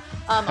enchilada.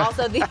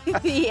 Also the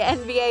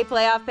NBA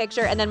playoff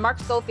picture. And then Mark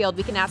Schofield,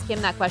 we can ask him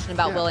that question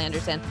about Will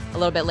Anderson a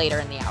little bit later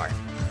in the hour.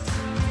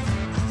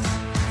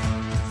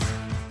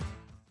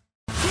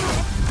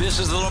 This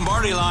is the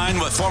Lombardi Line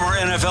with former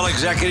NFL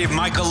executive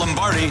Michael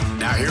Lombardi.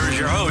 Now here is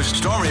your host,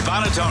 Stormy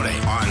Bonatoni,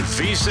 on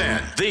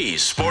VSiN, the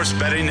Sports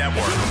Betting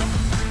Network.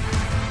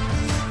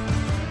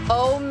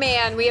 Oh,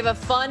 man, we have a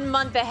fun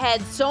month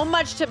ahead. So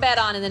much to bet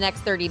on in the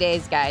next 30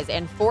 days, guys.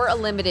 And for a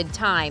limited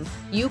time,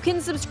 you can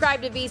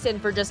subscribe to VSiN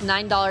for just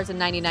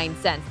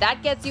 $9.99.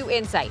 That gets you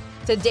insight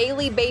to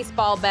daily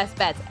baseball best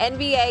bets,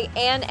 NBA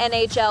and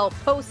NHL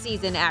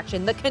postseason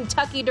action, the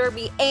Kentucky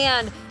Derby,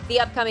 and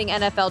the upcoming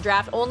NFL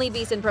draft. Only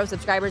VSiN Pro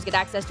subscribers get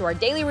access to our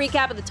daily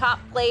recap of the top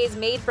plays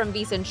made from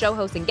VSiN show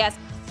hosts and guests.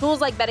 Tools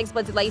like betting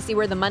splits that let you see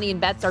where the money and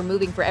bets are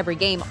moving for every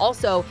game.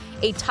 Also,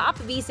 a top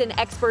VSiN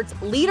experts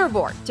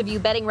leaderboard to view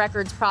betting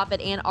records,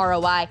 profit, and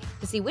ROI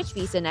to see which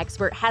VSiN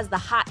expert has the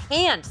hot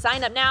hand.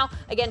 Sign up now.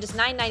 Again, just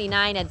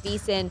 $9.99 at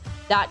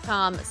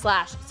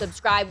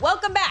vsin.com/subscribe.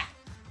 Welcome back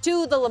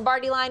to the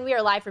Lombardi Line. We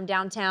are live from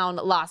downtown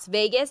Las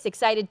Vegas.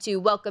 Excited to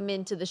welcome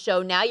into the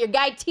show now your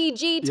guy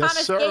TG,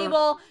 Thomas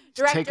Gable,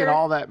 director. He's taking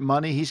all that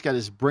money. He's got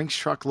his Brinks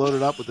truck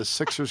loaded up with the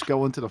Sixers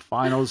going to the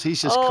finals.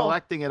 He's just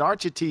collecting it,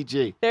 aren't you,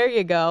 TG? There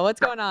you go. What's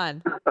going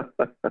on?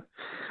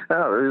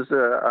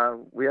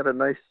 We had a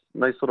nice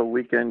little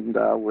weekend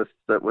with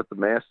the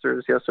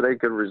Masters yesterday.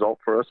 Good result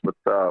for us with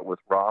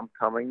Rahm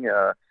coming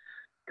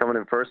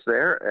in first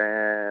there,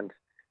 and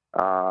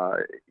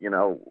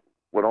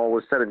when all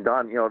was said and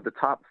done, the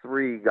top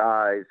three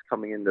guys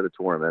coming into the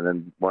tournament,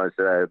 and when I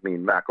say that, I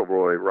mean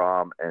McIlroy,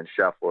 Rahm, and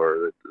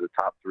Scheffler, the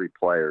top three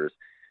players.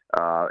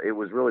 It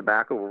was really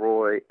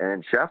McIlroy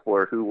and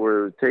Scheffler who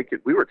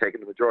we were taking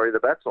the majority of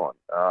the bets on.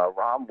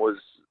 Rahm was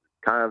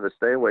kind of the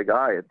stay away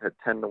guy at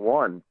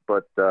 10-1,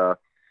 but so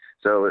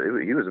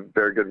he was a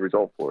very good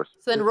result for us.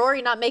 So then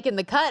Rory not making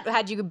the cut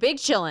had you big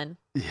chilling.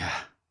 Yeah.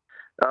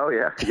 Oh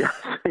yeah,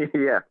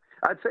 yeah.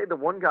 I'd say the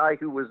one guy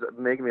who was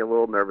making me a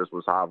little nervous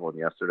was Hovland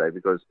yesterday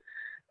because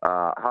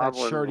Hovland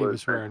that shirt he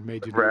was wearing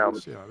made you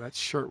nervous. Yeah, that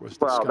shirt was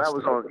disgusting. Well, that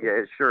was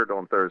his shirt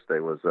on Thursday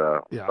was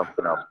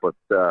something else. But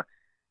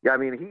I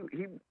mean,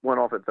 he went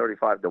off at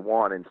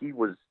 35-1, and he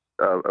was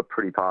a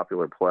pretty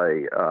popular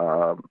play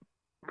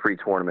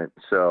pre-tournament.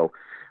 So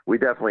we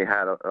definitely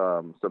had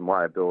some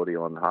liability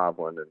on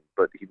Hovland,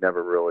 but he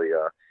never really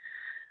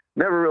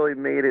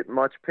made it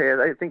much past.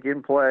 I think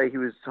in play he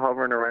was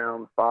hovering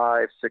around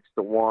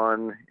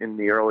 5-6-1 in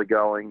the early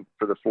going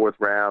for the fourth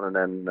round, and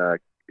then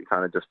he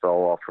kind of just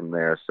fell off from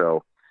there.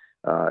 So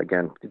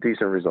again,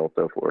 decent result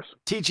though for us.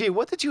 TG,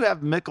 what did you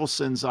have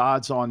Mickelson's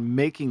odds on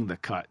making the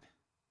cut?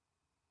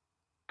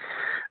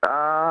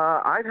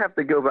 I'd have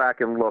to go back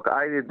and look.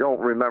 I don't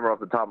remember off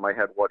the top of my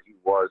head what he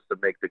was to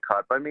make the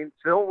cut. But I mean,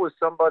 Phil was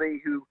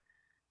somebody who,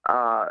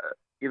 has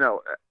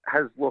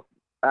looked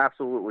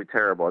absolutely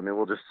terrible. I mean,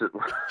 we'll just put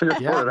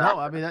it out.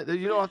 I mean,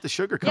 you don't have to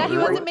sugarcoat it. Yeah, he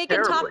wasn't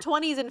making top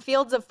 20s in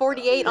fields of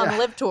 48 on the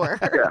Live Tour.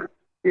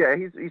 Yeah,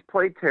 he's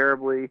played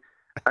terribly.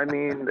 I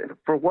mean,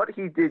 for what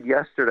he did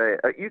yesterday,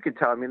 you could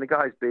tell. I mean, the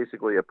guy's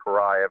basically a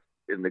pariah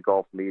in the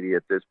golf media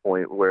at this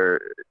point,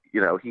 where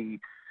he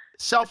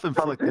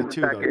self-inflicted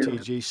too, though.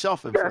 TG,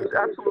 self-inflicted.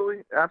 Yes,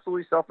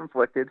 absolutely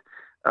self-inflicted.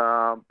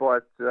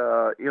 But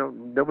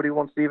nobody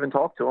wants to even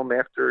talk to him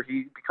after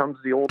he becomes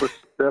the oldest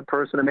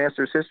person in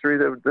Masters history,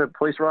 the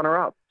place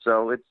runner-up.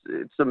 So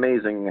it's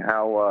amazing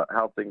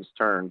how things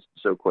turn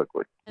so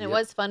quickly. And it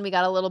was fun. We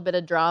got a little bit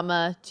of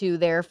drama too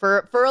there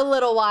for a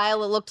little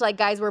while. It looked like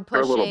guys were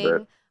pushing. For a little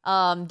bit.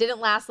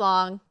 Didn't last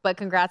long, but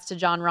congrats to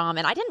Jon Rahm.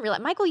 And I didn't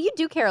realize, Michael, you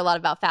do care a lot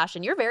about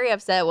fashion. You're very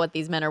upset what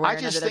these men are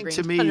wearing under their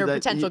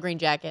potential green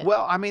jacket.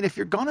 Well, I mean, if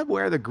you're going to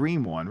wear the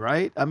green one,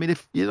 right? I mean,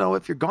 if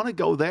you're going to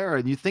go there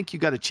and you think you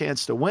got a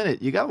chance to win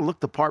it, you got to look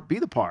the part, be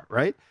the part,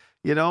 right?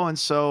 And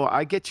so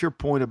I get your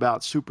point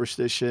about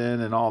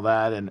superstition and all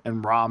that, and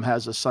Rahm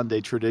has a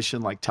Sunday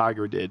tradition like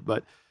Tiger did,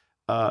 but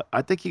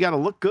I think you got to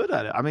look good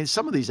at it. I mean,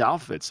 some of these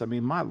outfits, I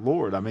mean, my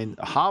Lord, I mean,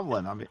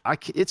 Hovland, I mean,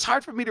 it's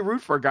hard for me to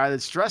root for a guy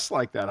that's dressed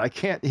like that. I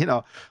can't,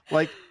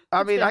 like,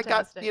 I mean,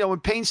 fantastic. I got, when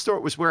Payne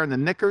Stewart was wearing the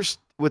knickers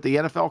with the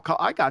NFL,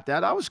 I got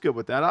that. I was good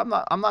with that.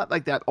 I'm not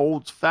like that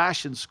old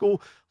fashioned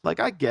school. Like,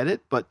 I get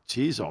it, but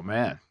geez, oh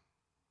man.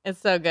 It's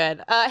so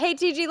good. Hey,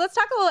 TG, let's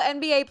talk a little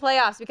NBA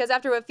playoffs, because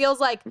after what feels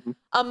like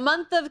a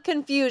month of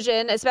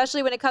confusion,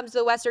 especially when it comes to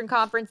the Western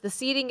Conference, the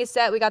seeding is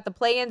set. We got the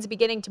play-ins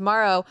beginning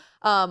tomorrow.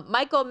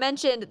 Michael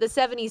mentioned the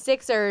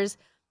 76ers.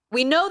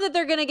 We know that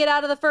they're going to get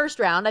out of the first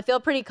round. I feel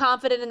pretty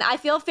confident, and I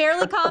feel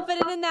fairly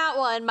confident in that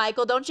one.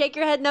 Michael, don't shake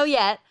your head no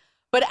yet.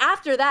 But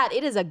after that,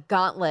 it is a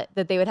gauntlet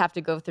that they would have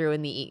to go through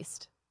in the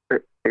East.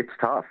 It's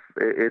tough.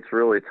 It's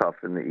really tough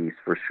in the East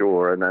for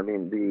sure. And I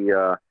mean,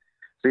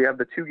 so you have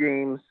the two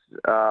games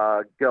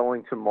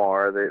going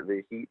tomorrow.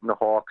 The Heat and the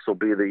Hawks will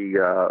be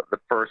the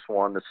first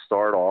one to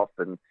start off.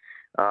 And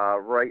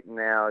right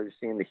now, you're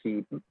seeing the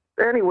Heat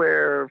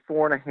anywhere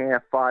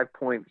 4.5,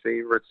 5-point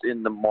favorites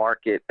in the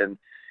market. And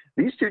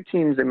these two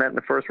teams, they met in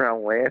the first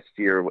round last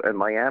year, and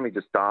Miami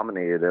just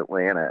dominated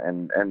Atlanta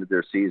and ended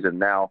their season.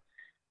 Now,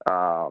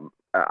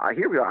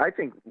 here we are. I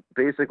think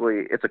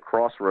basically it's a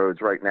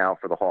crossroads right now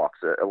for the Hawks.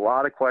 A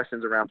lot of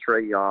questions around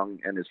Trae Young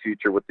and his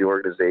future with the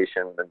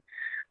organization. And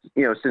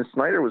since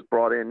Snyder was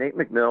brought in, Nate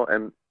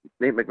McMillan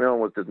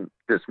was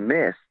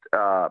dismissed.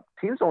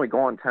 Team's only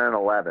gone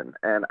 10-11,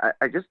 and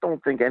I just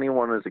don't think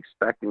anyone is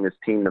expecting this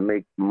team to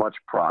make much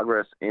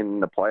progress in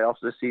the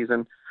playoffs this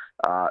season.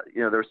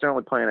 They're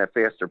certainly playing at a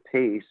faster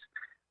pace,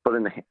 but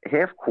in the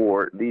half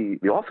court, the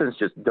offense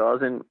just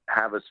doesn't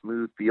have a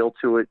smooth feel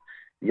to it.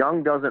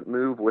 Young doesn't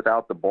move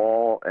without the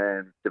ball,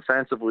 and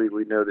defensively,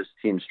 we know this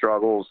team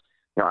struggles.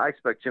 I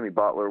expect Jimmy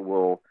Butler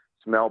will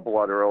smell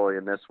blood early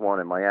in this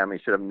one, and Miami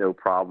should have no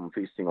problem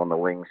feasting on the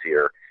wings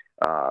here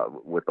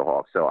with the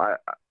Hawks. So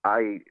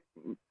I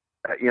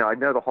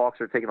know the Hawks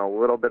are taking a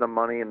little bit of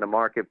money in the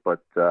market, but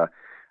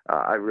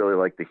I really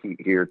like the Heat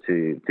here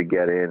to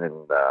get in,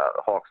 and the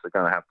Hawks are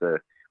going to have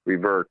to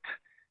revert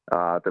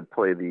to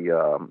play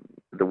the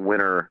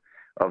winner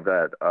of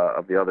that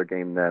of the other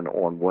game then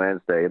on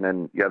Wednesday. And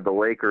then you have the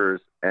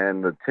Lakers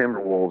and the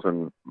Timberwolves,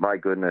 and my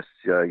goodness,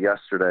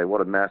 yesterday,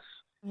 what a mess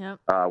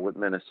with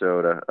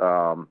Minnesota.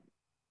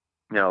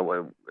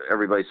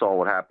 Everybody saw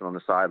what happened on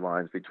the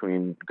sidelines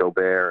between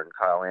Gobert and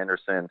Kyle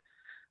Anderson,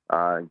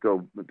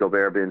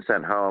 Gobert being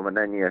sent home, and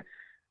then you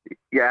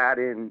add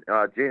in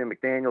Jaden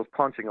McDaniels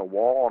punching a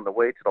wall on the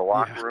way to the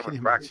locker room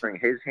and fracturing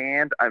his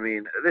hand. I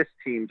mean, this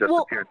team just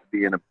appears to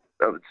be in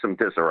some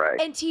disarray.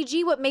 And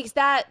TG, what makes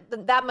that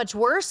much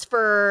worse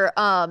for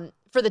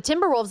the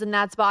Timberwolves in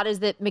that spot is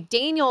that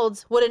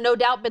McDaniels would have no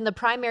doubt been the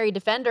primary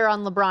defender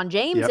on LeBron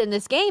James in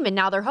this game, and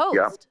now they're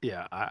host.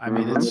 Yeah, I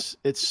mean,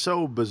 it's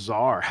so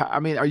bizarre. I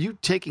mean, are you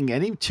taking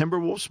any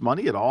Timberwolves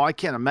money at all? I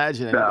can't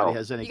imagine anybody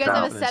has any. You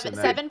guys have a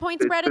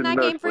seven-point spread in that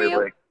game for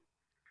you?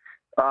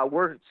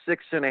 We're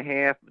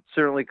 6.5.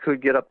 Certainly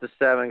could get up to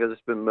 7 because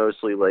it's been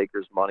mostly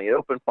Lakers money. It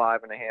opened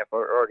 5.5,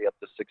 already up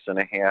to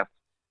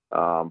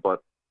 6.5.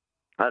 But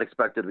I'd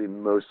expect it to be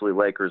mostly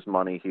Lakers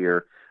money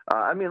here.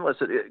 I mean,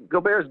 listen,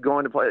 Gobert's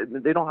going to play.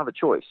 They don't have a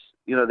choice.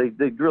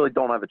 They really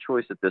don't have a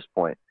choice at this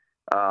point.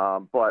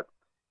 But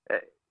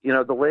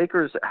the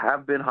Lakers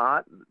have been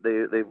hot.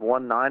 They've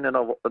won 9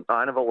 of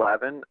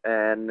 11,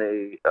 and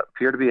they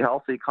appear to be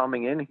healthy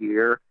coming in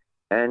here.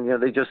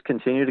 And they just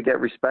continue to get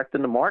respect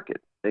in the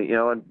market.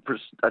 And for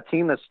a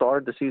team that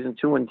started the season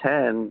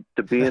 2-10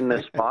 to be in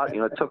this spot,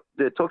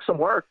 it took some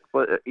work,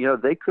 but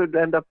they could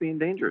end up being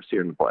dangerous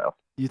here in the playoffs.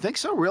 You think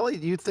so? Really?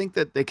 You think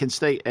that they can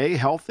stay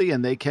healthy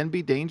and they can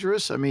be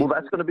dangerous? I mean, well,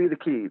 that's going to be the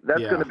key.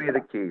 That's going to be the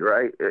key,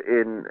 right?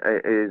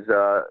 Is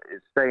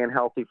staying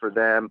healthy for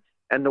them.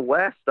 And the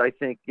West, I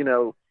think,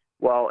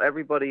 while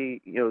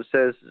everybody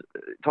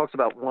talks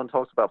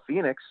about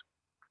Phoenix.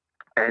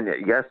 And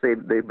yes, they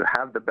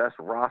have the best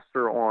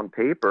roster on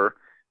paper.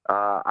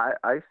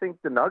 I think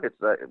the Nuggets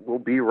will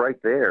be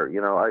right there.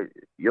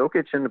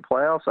 Jokic in the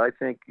playoffs, I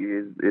think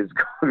is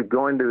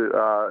going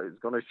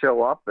to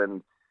show up,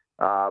 and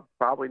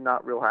probably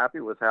not real happy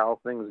with how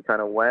things kind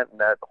of went in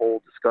that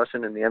whole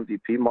discussion in the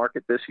MVP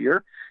market this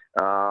year.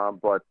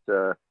 But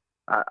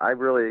I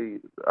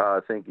really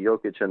think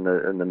Jokic and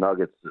the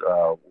Nuggets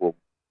will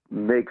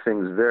make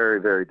things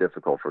very, very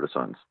difficult for the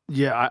Suns.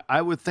 Yeah,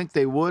 I would think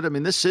they would. I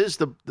mean, this is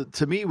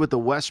to me, with the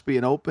West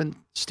being open,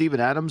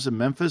 Steven Adams in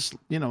Memphis,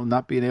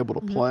 not being able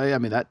to play. I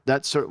mean,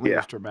 that certainly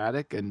is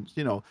dramatic. And,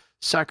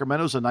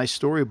 Sacramento's a nice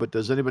story, but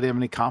does anybody have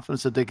any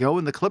confidence that they go?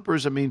 And the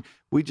Clippers, I mean,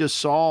 we just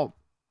saw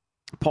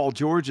Paul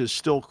George is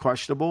still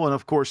questionable. And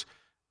of course,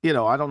 I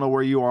don't know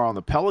where you are on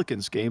the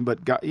Pelicans game,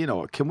 but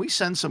can we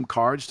send some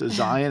cards to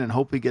Zion and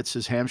hope he gets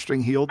his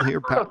hamstring healed here,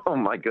 Pat? Oh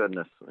my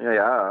goodness.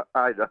 Yeah,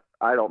 I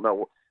don't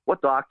know.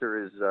 What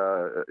doctor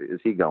is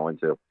he going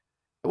to?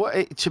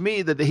 Well, to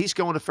me, that he's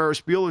going to Ferris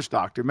Bueller's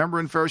doctor. Remember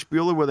in Ferris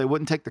Bueller where they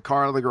wouldn't take the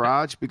car out of the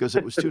garage because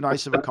it was too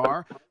nice of a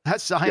car?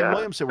 That's Zion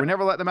Williamson. We're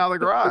never letting him out of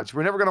the garage.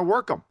 We're never going to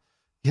work him.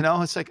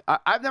 It's like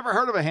I've never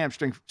heard of a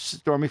hamstring,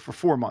 Stormy, for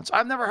 4 months.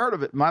 I've never heard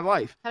of it in my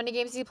life. How many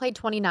games has he played?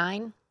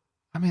 29?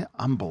 I mean,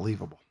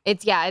 unbelievable.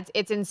 It's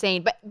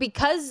insane. But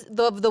because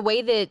of the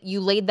way that you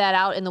laid that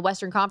out in the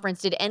Western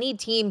Conference, did any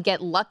team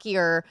get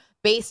luckier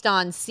based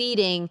on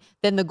seeding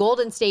than the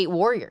Golden State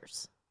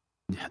Warriors?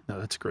 Yeah, no,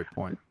 that's a great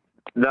point.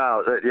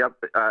 No, yep.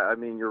 I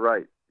mean, you're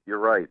right. You're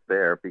right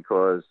there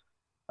because,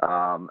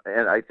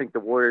 and I think the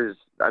Warriors.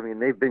 I mean,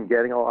 they've been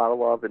getting a lot of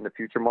love in the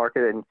future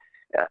market,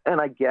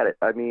 and I get it.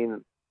 I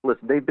mean,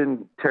 listen, they've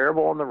been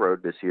terrible on the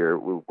road this year.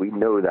 We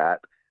know that,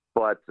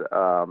 but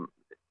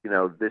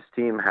this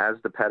team has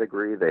the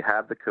pedigree. They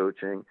have the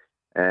coaching,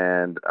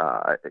 and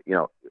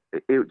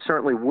it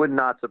certainly would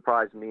not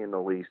surprise me in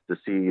the least to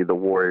see the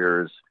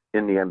Warriors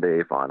in the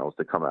NBA Finals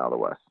to come out of the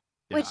West.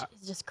 Which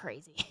is just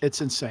crazy.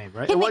 It's insane,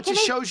 right? It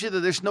just shows you that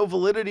there's no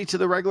validity to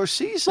the regular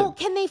season. Well,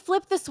 can they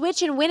flip the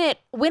switch and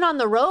win on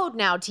the road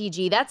now,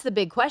 TG? That's the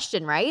big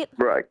question, right?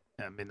 Right.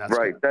 I mean, that's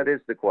right. That is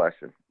the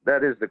question.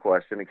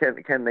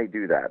 And can they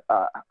do that?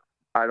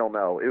 I don't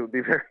know. It would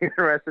be very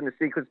interesting to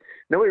see because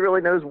nobody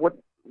really knows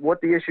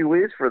what the issue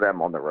is for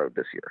them on the road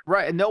this year.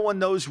 Right, and no one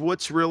knows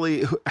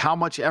how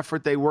much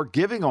effort they were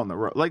giving on the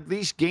road. Like,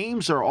 these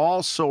games are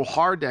all so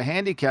hard to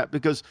handicap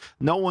because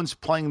no one's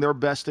playing their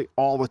best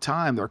all the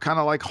time. They're kind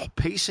of like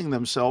pacing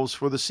themselves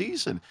for the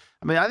season.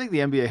 I mean, I think the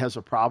NBA has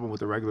a problem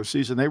with the regular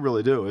season. They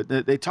really do.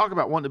 They talk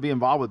about wanting to be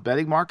involved with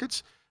betting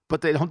markets,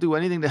 but they don't do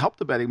anything to help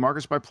the betting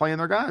markets by playing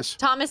their guys.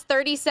 Thomas,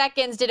 30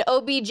 seconds. Did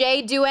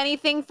OBJ do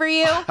anything for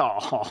you?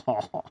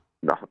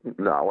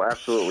 No,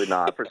 absolutely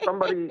not. For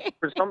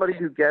somebody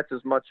who gets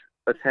as much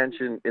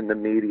attention in the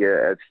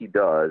media as he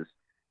does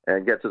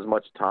and gets as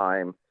much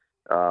time,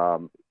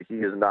 he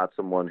is not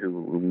someone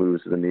who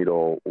moves the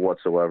needle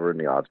whatsoever in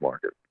the odds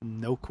market.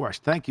 No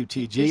question. Thank you,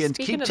 TG. And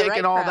keep taking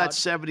right all crowd. that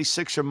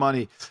 76er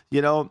money.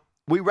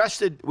 We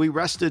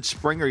rested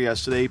Springer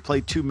yesterday. He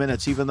played 2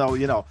 minutes, even though,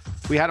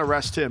 we had to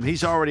rest him.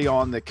 He's already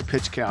on the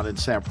pitch count in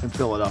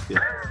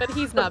Philadelphia. But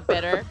he's not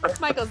bitter.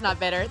 Michael's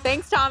not bitter.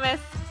 Thanks, Thomas.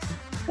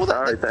 Well,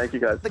 all right, thank you,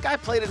 guys. The guy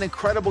played an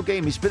incredible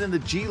game. He's been in the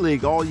G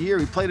League all year.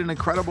 He played an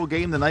incredible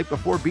game the night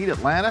before, beat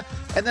Atlanta,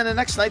 and then the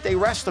next night they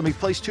rest him. He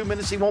plays 2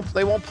 minutes. They won't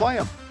play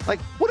him. Like,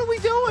 what are we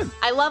doing?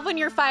 I love when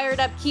you're fired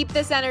up. Keep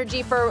this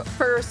energy for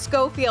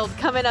Schofield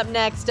coming up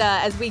next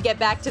as we get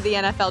back to the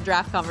NFL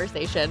draft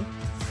conversation.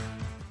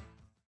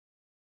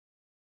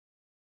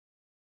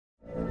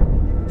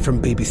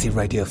 From BBC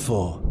Radio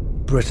 4,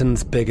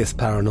 Britain's biggest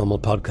paranormal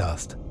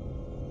podcast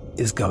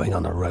is going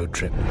on a road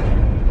trip.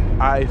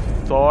 I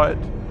thought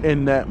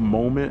in that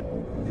moment,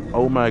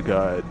 oh my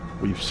God,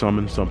 we've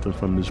summoned something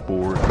from this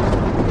board.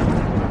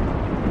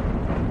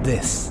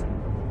 This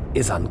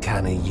is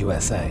Uncanny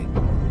USA.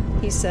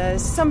 He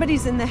says,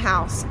 somebody's in the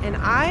house, and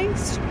I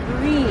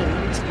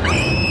screamed.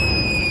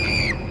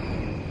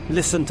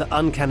 Listen to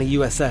Uncanny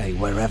USA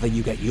wherever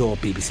you get your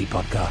BBC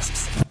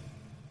podcasts,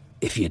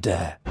 if you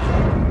dare.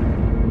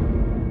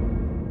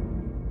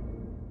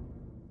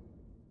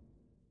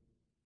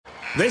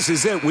 This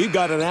is it. We've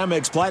got an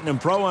Amex Platinum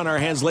Pro on our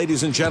hands,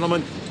 ladies and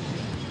gentlemen.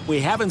 We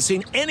haven't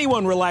seen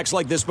anyone relax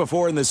like this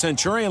before in the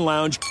Centurion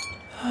Lounge.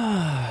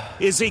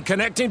 Is he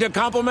connecting to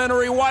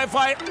complimentary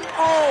Wi-Fi?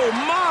 Oh,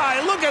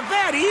 my. Look at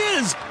that. He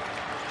is.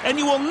 And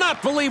you will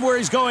not believe where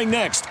he's going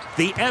next.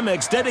 The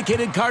Amex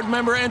dedicated card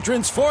member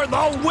entrance for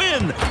the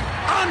win.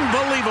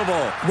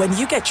 Unbelievable. When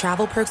you get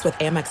travel perks with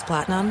Amex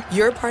Platinum,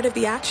 you're part of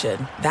the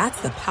action.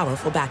 That's the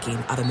powerful backing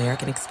of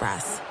American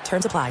Express.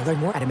 Terms apply. Learn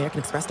more at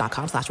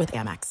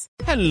americanexpress.com/withAmex.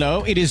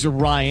 Hello, it is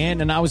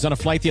Ryan, and I was on a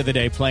flight the other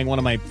day playing one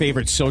of my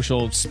favorite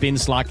social spin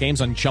slot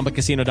games on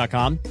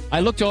ChumbaCasino.com.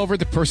 I looked over at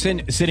the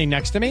person sitting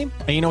next to me,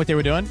 and you know what they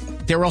were doing?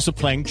 They were also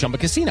playing Chumba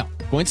Casino.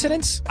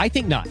 Coincidence? I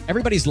think not.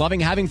 Everybody's loving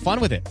having fun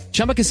with it.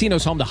 Chumba Casino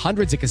is home to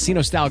hundreds of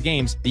casino-style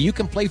games that you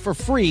can play for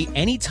free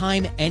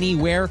anytime,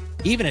 anywhere,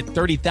 even at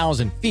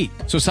 30,000 feet.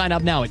 So sign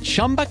up now at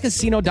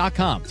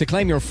ChumbaCasino.com to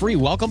claim your free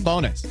welcome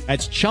bonus.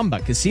 That's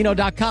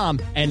ChumbaCasino.com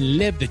and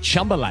live the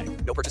Chumba life.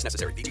 No purchase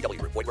necessary.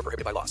 VGW. Void where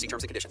prohibited by law. See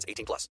terms and conditions.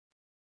 18+.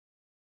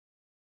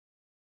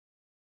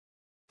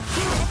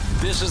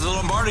 This is the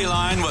Lombardi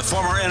Line with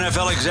former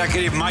NFL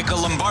executive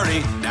Michael Lombardi.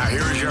 Now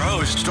here is your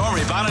host,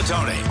 Stormy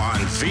Bonatoni, on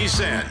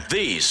VSiN,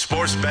 the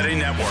Sports Betting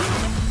Network.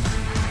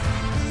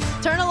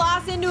 Turn a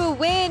loss into a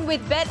win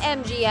with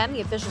BetMGM,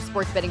 the official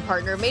sports betting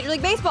partner of Major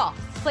League Baseball.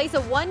 Place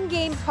a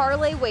one-game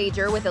parlay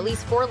wager with at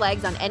least 4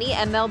 legs on any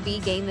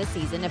MLB game this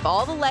season. If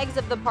all the legs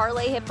of the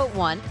parlay hit but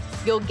one,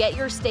 you'll get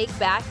your stake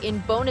back in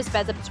bonus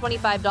bets up to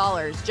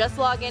 $25. Just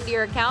log into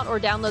your account or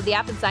download the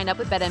app and sign up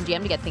with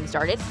BetMGM to get things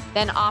started.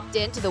 Then opt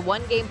in to the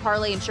one-game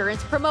parlay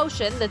insurance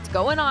promotion that's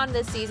going on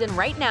this season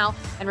right now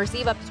and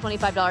receive up to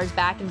 $25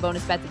 back in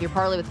bonus bets if your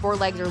parlay with 4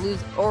 legs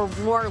or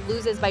more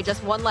loses by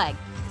just 1 leg.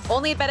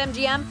 Only at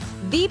BetMGM,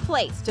 the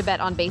place to bet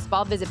on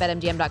baseball. Visit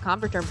BetMGM.com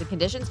for terms and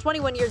conditions.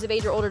 21 years of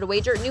age or older to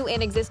wager. New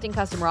and existing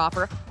customer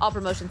offer. All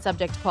promotions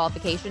subject to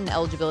qualification and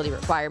eligibility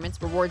requirements.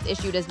 Rewards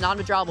issued as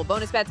non-withdrawable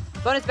bonus bets.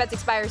 Bonus bets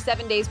expire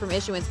 7 days from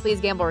issuance. Please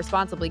gamble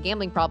responsibly.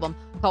 Gambling problem?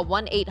 Call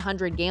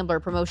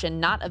 1-800-GAMBLER. Promotion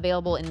not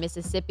available in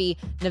Mississippi,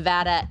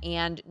 Nevada,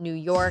 and New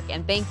York.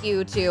 And thank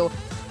you to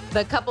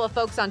The couple of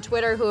folks on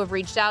Twitter who have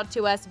reached out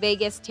to us,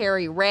 Vegas,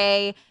 Terry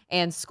Ray,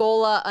 and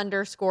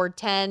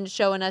Scola_10,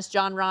 showing us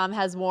John Rahm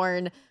has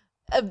worn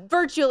a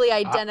virtually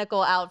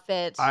identical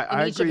outfit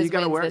in each agree. of his You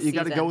got to wins this You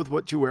got to season. go with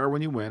what you wear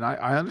when you win.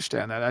 I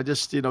understand that. I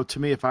just, to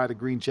me, if I had a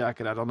green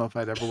jacket, I don't know if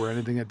I'd ever wear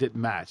anything that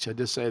didn't match. I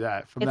just say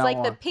that. From It's now like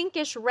on. the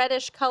pinkish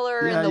reddish color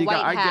and the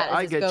white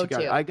hat is his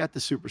go-to. I got the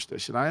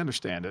superstition. I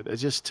understand it.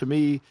 It's just, to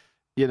me,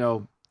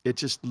 it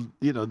just,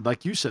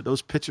 like you said,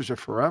 those pictures are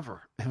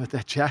forever. And with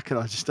that jacket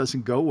on, it just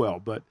doesn't go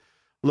well. But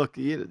look,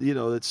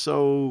 it's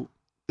so,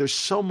 there's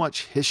so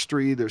much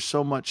history. There's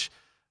so much,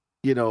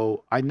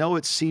 I know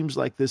it seems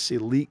like this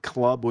elite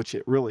club, which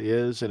it really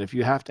is. And if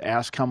you have to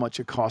ask how much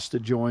it costs to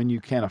join, you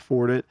can't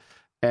afford it.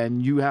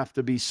 And you have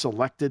to be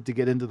selected to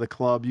get into the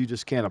club. You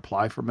just can't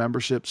apply for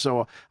membership.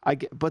 So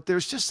but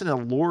there's just an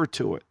allure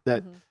to it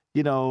that,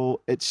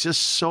 it's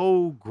just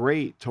so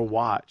great to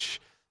watch,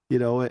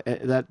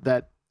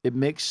 that it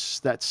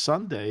makes that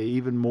Sunday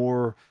even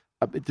more.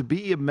 To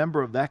be a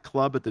member of that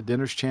club at the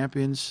Dinners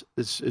Champions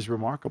is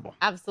remarkable.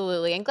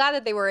 Absolutely. And glad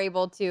that they were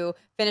able to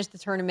finish the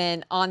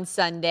tournament on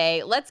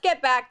Sunday. Let's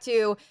get back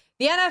to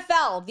the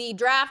NFL, the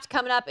draft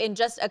coming up in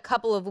just a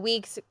couple of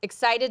weeks.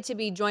 Excited to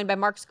be joined by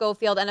Mark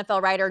Schofield,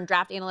 NFL writer and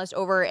draft analyst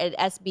over at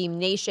SB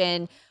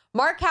Nation.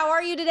 Mark, how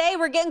are you today?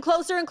 We're getting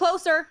closer and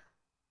closer.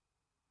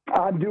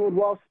 I'm doing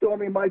well,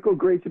 Stormy. Michael,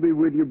 great to be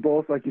with you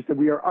both. Like you said,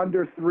 we are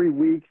under 3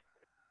 weeks.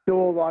 Still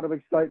a lot of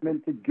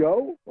excitement to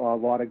go, a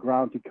lot of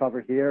ground to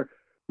cover here.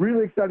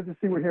 Really excited to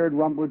see we're hearing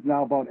rumblings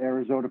now about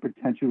Arizona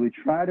potentially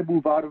trying to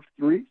move out of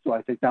 3, so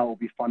I think that will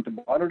be fun to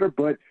monitor,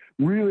 but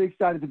really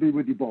excited to be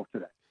with you both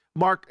today.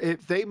 Mark,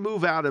 if they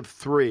move out of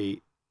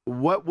 3,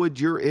 what would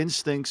your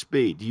instincts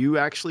be? Do you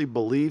actually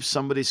believe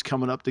somebody's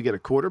coming up to get a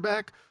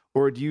quarterback,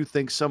 or do you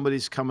think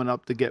somebody's coming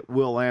up to get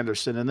Will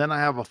Anderson? And then I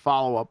have a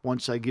follow-up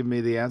once I give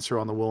me the answer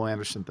on the Will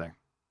Anderson thing.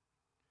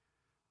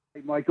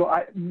 Hey, Michael,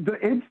 the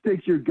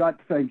instinct, your gut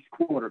thinks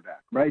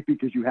quarterback, right?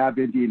 Because you have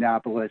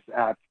Indianapolis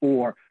at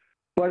 4.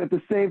 But at the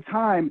same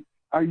time,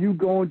 are you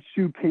going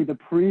to pay the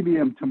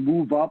premium to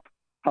move up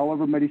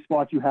however many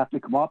spots you have to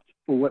come up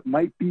for what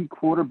might be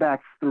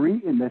quarterback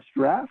 3 in this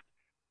draft?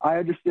 I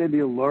understand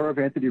the allure of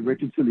Anthony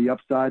Richardson, the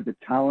upside, the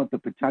talent, the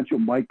potential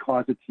might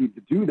cause a team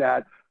to do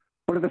that.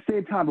 But at the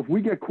same time, if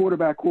we get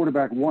quarterback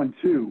 1,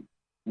 2,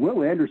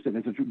 Will Anderson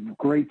is a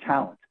great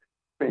talent,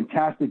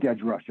 fantastic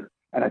edge rusher.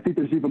 And I think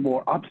there's even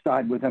more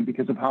upside with him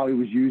because of how he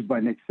was used by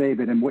Nick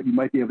Saban and what you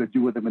might be able to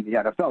do with him in the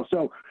NFL.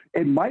 So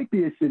it might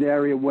be a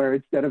scenario where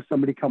instead of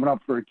somebody coming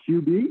up for a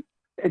QB,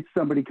 it's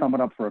somebody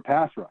coming up for a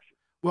pass rusher.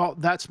 Well,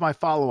 that's my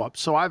follow-up.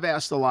 So I've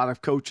asked a lot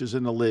of coaches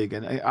in the league,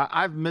 and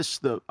I've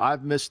missed the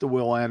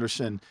Will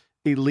Anderson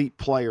elite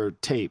player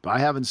tape. I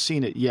haven't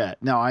seen it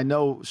yet. Now, I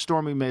know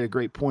Stormy made a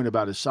great point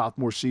about his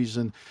sophomore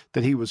season,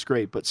 that he was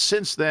great. But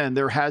since then,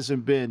 there has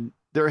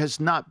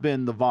not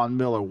been the Von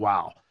Miller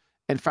wow.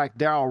 In fact,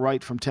 Darryl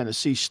Wright from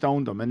Tennessee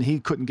stoned him, and he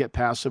couldn't get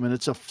past him. And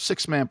it's a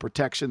 6-man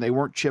protection. They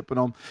weren't chipping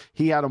him.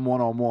 He had him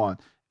one-on-one.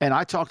 And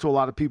I talked to a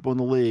lot of people in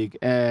the league,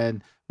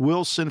 and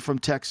Wilson from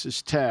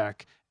Texas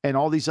Tech and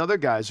all these other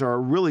guys are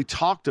really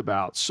talked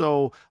about.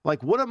 So,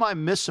 what am I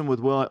missing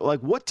with Will?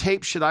 What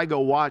tape should I go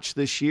watch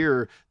this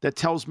year that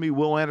tells me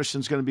Will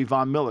Anderson's going to be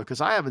Von Miller? Because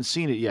I haven't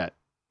seen it yet.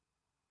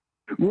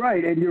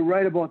 Right, and you're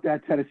right about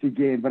that Tennessee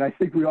game. But I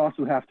think we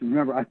also have to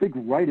remember, I think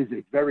Wright is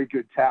a very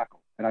good tackle.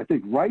 And I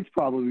think Wright's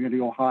probably going to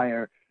go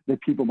higher than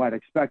people might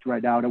expect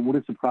right now. And it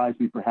wouldn't surprise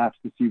me perhaps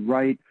to see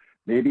Wright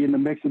maybe in the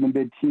mix of the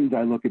mid-teens.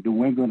 I look at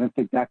New England and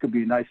think that could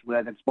be a nice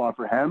landing spot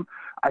for him.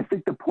 I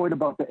think the point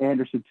about the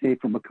Anderson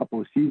tape from a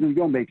couple of seasons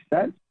ago makes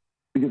sense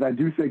because I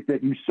do think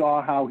that you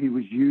saw how he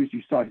was used.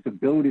 You saw his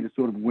ability to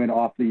sort of win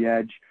off the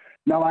edge.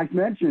 Now, I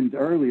mentioned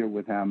earlier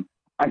with him,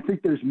 I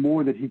think there's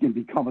more that he can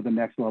become at the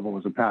next level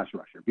as a pass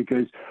rusher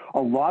because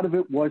a lot of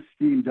it was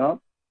schemed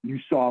up. You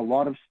saw a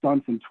lot of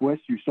stunts and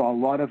twists. You saw a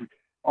lot of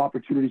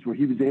opportunities where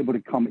he was able to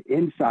come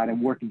inside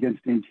and work against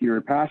interior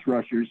pass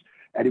rushers,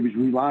 and he was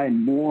relying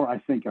more, I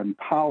think, on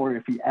power.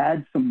 If he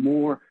adds some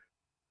more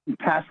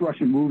pass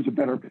rushing moves, a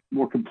better,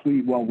 more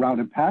complete,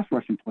 well-rounded pass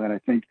rushing plan, I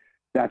think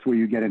that's where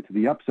you get into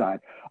the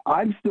upside.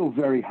 I'm still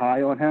very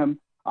high on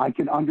him. I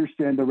can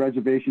understand the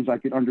reservations. I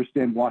can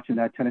understand watching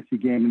that Tennessee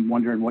game and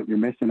wondering what you're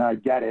missing. I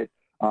get it.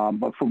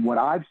 But from what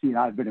I've seen,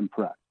 I've been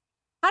impressed.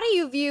 How do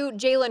you view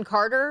Jalen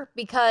Carter?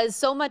 Because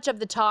so much of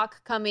the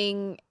talk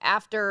coming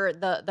after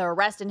the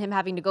arrest and him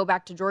having to go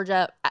back to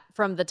Georgia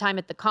from the time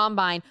at the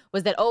Combine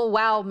was that, oh,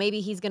 wow, maybe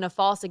he's going to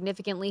fall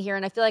significantly here.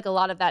 And I feel like a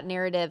lot of that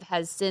narrative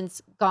has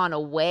since gone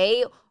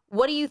away.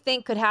 What do you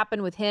think could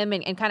happen with him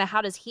and kind of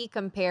how does he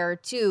compare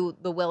to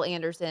the Will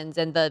Andersons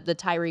and the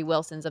Tyree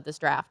Wilsons of this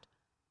draft?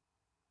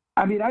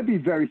 I mean, I'd be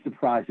very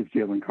surprised if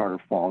Jalen Carter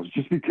falls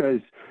just because,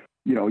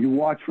 you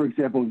watch, for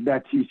example,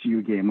 that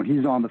TCU game when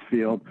he's on the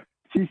field.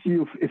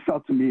 TCU, it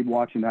felt to me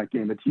watching that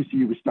game that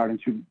TCU was starting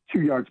 2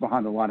 yards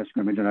behind the line of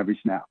scrimmage on every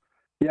snap.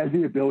 He has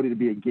the ability to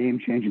be a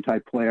game-changing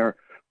type player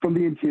from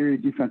the interior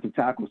defensive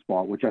tackle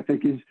spot, which I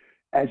think is,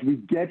 as we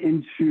get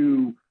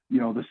into,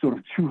 the sort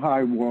of too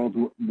high world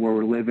where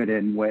we're living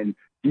in when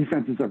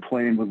defenses are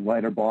playing with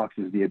lighter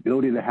boxes, the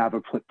ability to have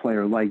a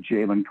player like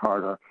Jalen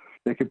Carter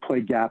that could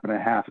play gap and a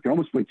half, that can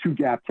almost play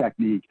two-gap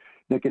technique,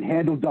 that can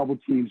handle double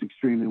teams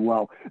extremely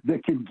well,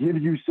 that can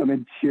give you some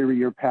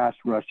interior pass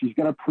rush. He's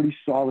got a pretty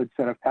solid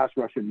set of pass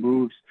rushing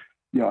moves.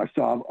 I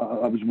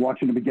was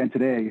watching him again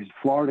today, his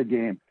Florida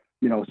game,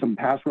 some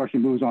pass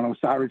rushing moves on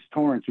Osiris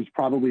Torrance, who's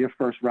probably a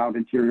first-round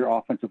interior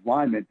offensive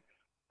lineman.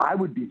 I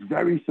would be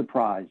very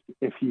surprised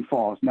if he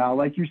falls. Now,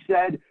 like you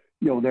said,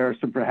 there are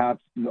some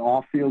perhaps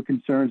off-field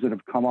concerns that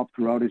have come up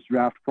throughout his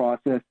draft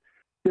process.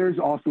 There's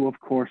also, of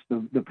course,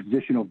 the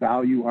positional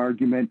value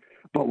argument.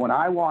 But when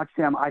I watch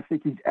him, I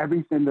think he's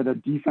everything that a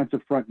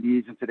defensive front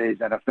needs in today's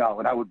NFL.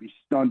 And I would be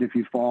stunned if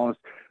he falls,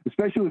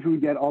 especially if we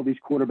get all these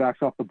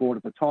quarterbacks off the board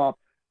at the top.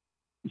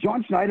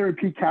 John Schneider and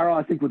Pete Carroll,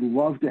 I think, would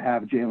love to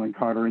have Jalen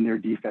Carter in their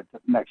defense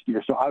next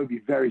year. So I would be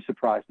very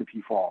surprised if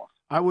he falls.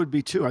 I would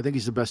be, too. I think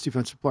he's the best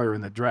defensive player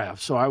in the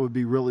draft. So I would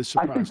be really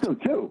surprised. I think so,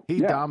 too. He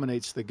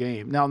dominates the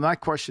game. Now, my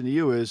question to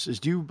you is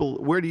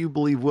where do you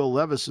believe Will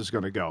Levis is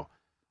going to go?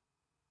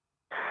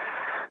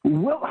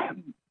 Well,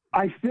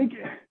 I think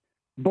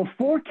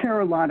before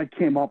Carolina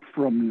came up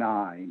from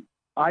 9,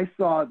 I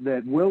thought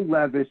that Will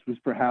Levis was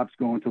perhaps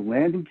going to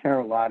land in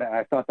Carolina. And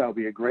I thought that would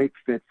be a great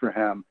fit for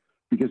him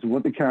because of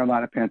what the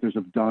Carolina Panthers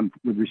have done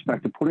with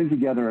respect to putting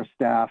together a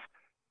staff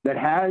that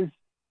has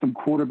some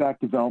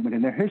quarterback development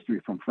in their history,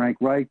 from Frank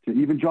Reich to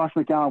even Josh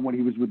McCown when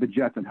he was with the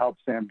Jets and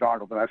helped Sam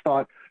Darnold. And I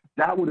thought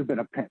that would have been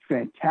a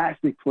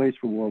fantastic place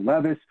for Will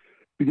Levis,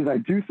 because I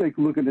do think,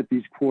 looking at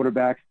these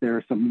quarterbacks, there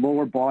are some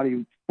lower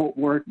body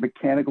footwork,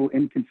 mechanical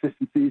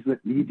inconsistencies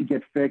that need to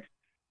get fixed.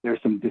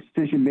 There's some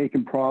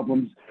decision-making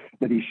problems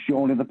that he's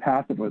shown in the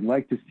past that I would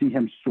like to see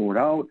him sort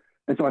out.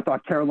 And so I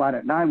thought Carolina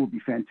at 9 would be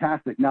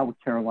fantastic. Now with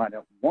Carolina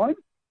at 1,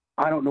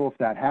 I don't know if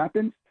that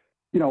happens.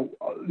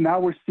 Now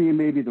we're seeing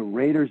maybe the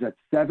Raiders at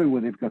 7,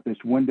 where they've got this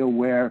window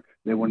where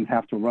they wouldn't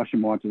have to rush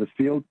him onto the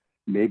field.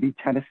 Maybe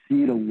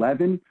Tennessee at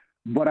 11.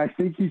 But I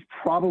think he's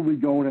probably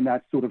going in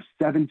that sort of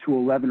 7 to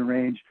 11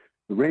 range.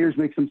 The Raiders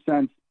make some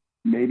sense.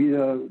 Maybe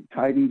the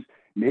Titans.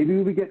 Maybe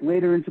we get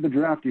later into the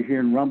draft, you're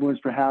hearing rumblings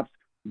perhaps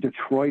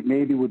Detroit,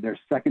 maybe with their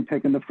second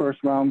pick in the first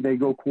round, they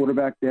go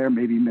quarterback there.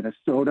 Maybe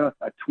Minnesota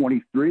at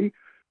 23.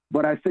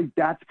 But I think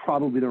that's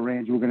probably the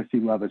range we're going to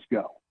see Levis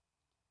go.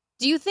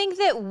 Do you think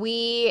that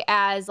we,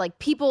 as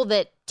people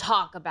that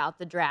talk about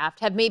the draft,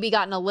 have maybe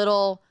gotten a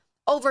little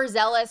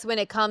overzealous when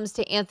it comes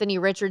to Anthony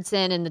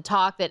Richardson and the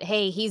talk that,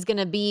 hey, he's going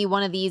to be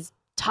one of these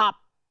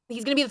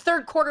he's going to be the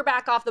third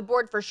quarterback off the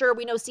board for sure.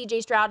 We know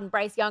C.J. Stroud and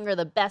Bryce Young are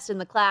the best in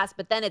the class,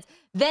 but then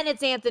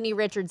it's Anthony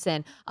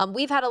Richardson.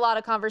 We've had a lot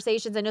of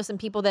conversations. I know some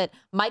people that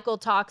Michael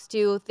talks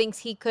to thinks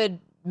he could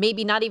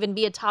maybe not even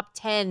be a top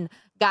 10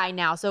 guy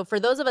now. So for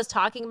those of us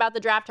talking about the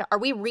draft, are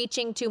we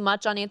reaching too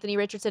much on Anthony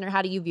Richardson, or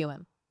how do you view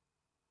him?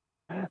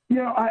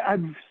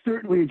 I'm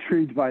certainly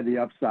intrigued by the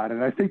upside,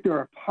 and I think there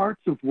are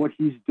parts of what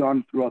he's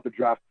done throughout the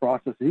draft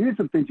process, and even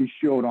some things he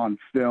showed on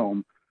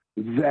film,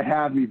 that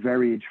have me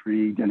very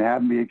intrigued and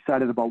have me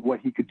excited about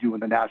what he could do in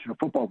the National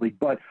Football League.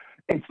 But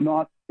it's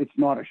not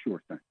a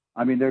sure thing.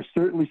 I mean, there's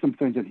certainly some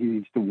things that he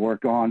needs to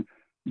work on.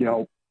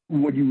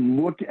 When you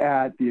look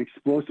at the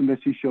explosiveness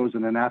he shows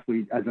as an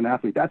athlete,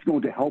 that's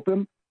going to help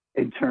him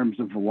in terms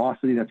of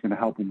velocity. That's going to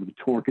help him with the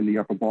torque in the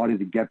upper body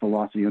to get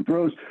velocity on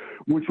throws,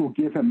 which will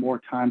give him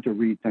more time to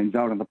read things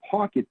out in the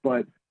pocket.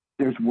 But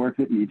there's work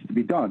that needs to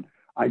be done.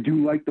 I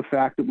do like the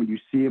fact that when you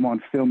see him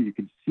on film, you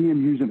can see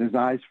him using his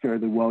eyes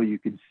fairly well. You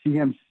can see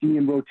him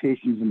seeing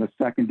rotations in the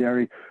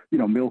secondary,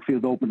 middle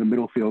field open to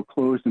middle field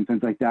closed and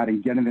things like that,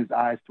 and getting his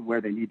eyes to where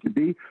they need to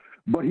be.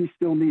 But he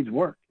still needs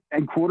work.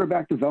 And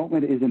quarterback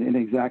development is an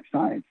inexact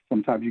science.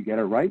 Sometimes you get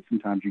it right,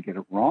 sometimes you get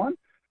it wrong.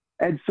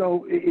 And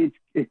so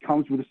it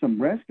comes with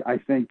some risk. I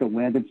think the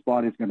landing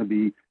spot is going to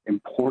be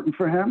important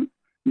for him.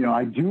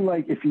 I do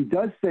like, if he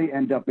does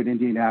end up in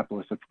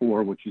Indianapolis at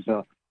 4, which is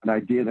an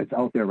idea that's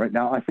out there right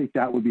now, I think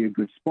that would be a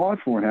good spot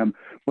for him.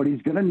 But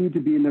he's going to need to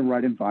be in the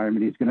right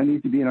environment. He's going to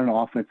need to be in an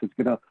offense that's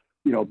going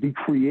to, be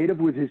creative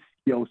with his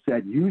skill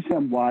set, use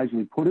him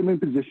wisely, put him in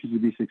positions to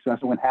be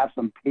successful, and have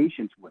some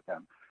patience with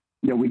him.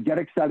 We get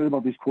excited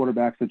about these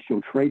quarterbacks that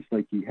show traits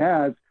like he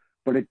has,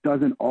 but it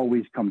doesn't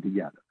always come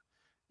together.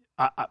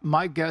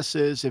 My guess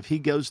is if he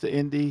goes to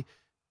Indy,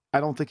 I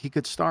don't think he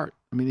could start.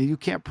 I mean, you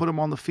can't put him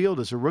on the field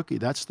as a rookie.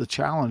 That's the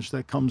challenge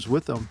that comes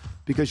with him,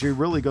 because you're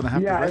really going to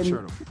have to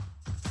redshirt him.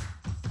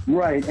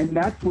 Right, and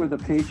that's where the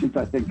patience,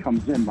 I think,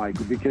 comes in,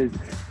 Michael, because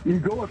you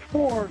go at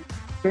 4,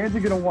 fans are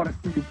going to want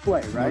to see you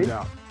play, right? No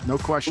doubt. No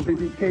question. Will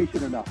they be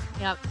patient enough?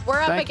 Yep.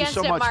 We're up against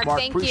it, Mark.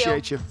 Thank you.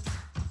 Appreciate you.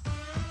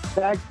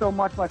 Thanks so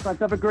much, my friends.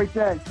 Have a great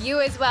day. You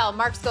as well.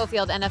 Mark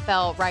Schofield,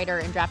 NFL writer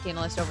and draft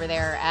analyst over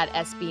there at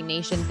SB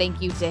Nation. Thank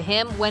you to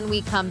him. When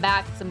we come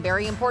back, some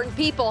very important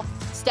people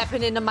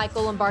stepping into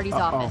Michael Lombardi's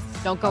office.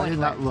 Don't go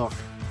anywhere. I did not look.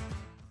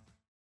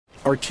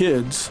 Our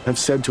kids have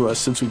said to us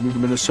since we moved to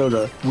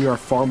Minnesota, we are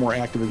far more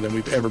active than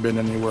we've ever been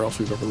anywhere else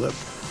we've ever lived.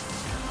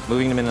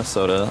 Moving to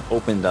Minnesota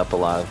opened up a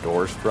lot of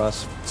doors for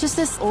us. Just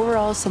this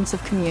overall sense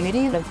of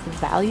community, of the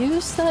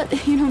values that,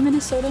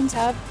 Minnesotans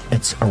have.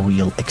 It's a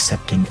real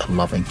accepting,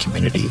 loving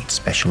community,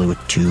 especially with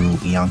 2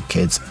 young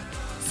kids.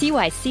 See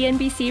why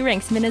CNBC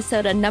ranks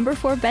Minnesota number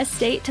 4 best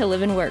state to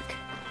live and work.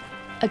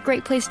 A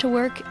great place to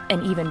work,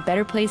 an even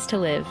better place to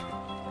live.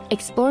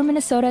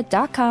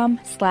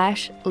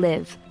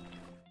 ExploreMinnesota.com/live.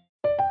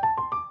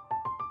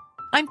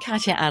 I'm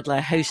Katya Adler,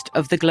 host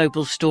of The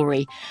Global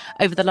Story.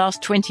 Over the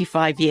last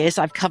 25 years,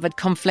 I've covered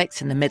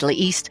conflicts in the Middle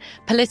East,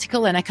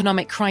 political and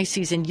economic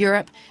crises in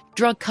Europe,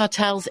 drug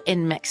cartels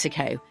in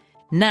Mexico.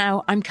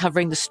 Now I'm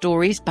covering the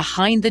stories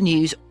behind the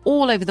news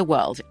all over the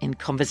world in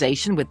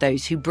conversation with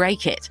those who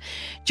break it.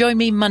 Join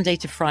me Monday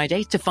to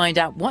Friday to find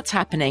out what's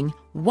happening,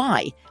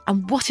 why,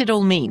 and what it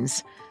all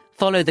means.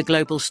 Follow The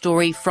Global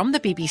Story from the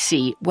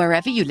BBC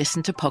wherever you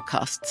listen to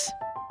podcasts.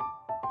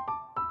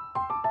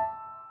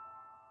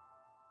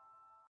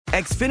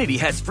 Xfinity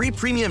has free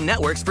premium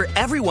networks for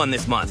everyone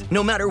this month,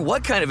 no matter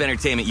what kind of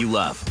entertainment you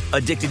love.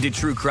 Addicted to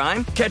true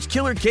crime? Catch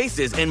killer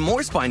cases and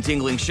more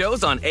spine-tingling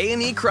shows on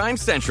A&E Crime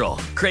Central.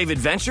 Crave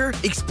adventure?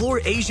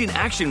 Explore Asian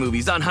action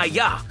movies on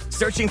Hi-Ya.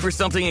 Searching for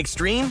something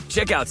extreme?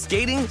 Check out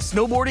skating,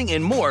 snowboarding,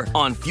 and more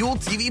on Fuel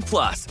TV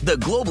Plus, the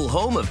global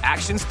home of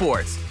action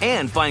sports.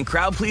 And find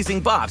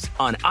crowd-pleasing bops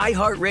on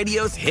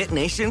iHeartRadio's Hit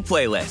Nation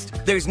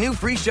playlist. There's new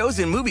free shows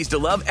and movies to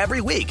love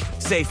every week.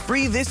 Say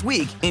free this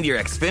week in your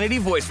Xfinity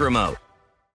voice remote.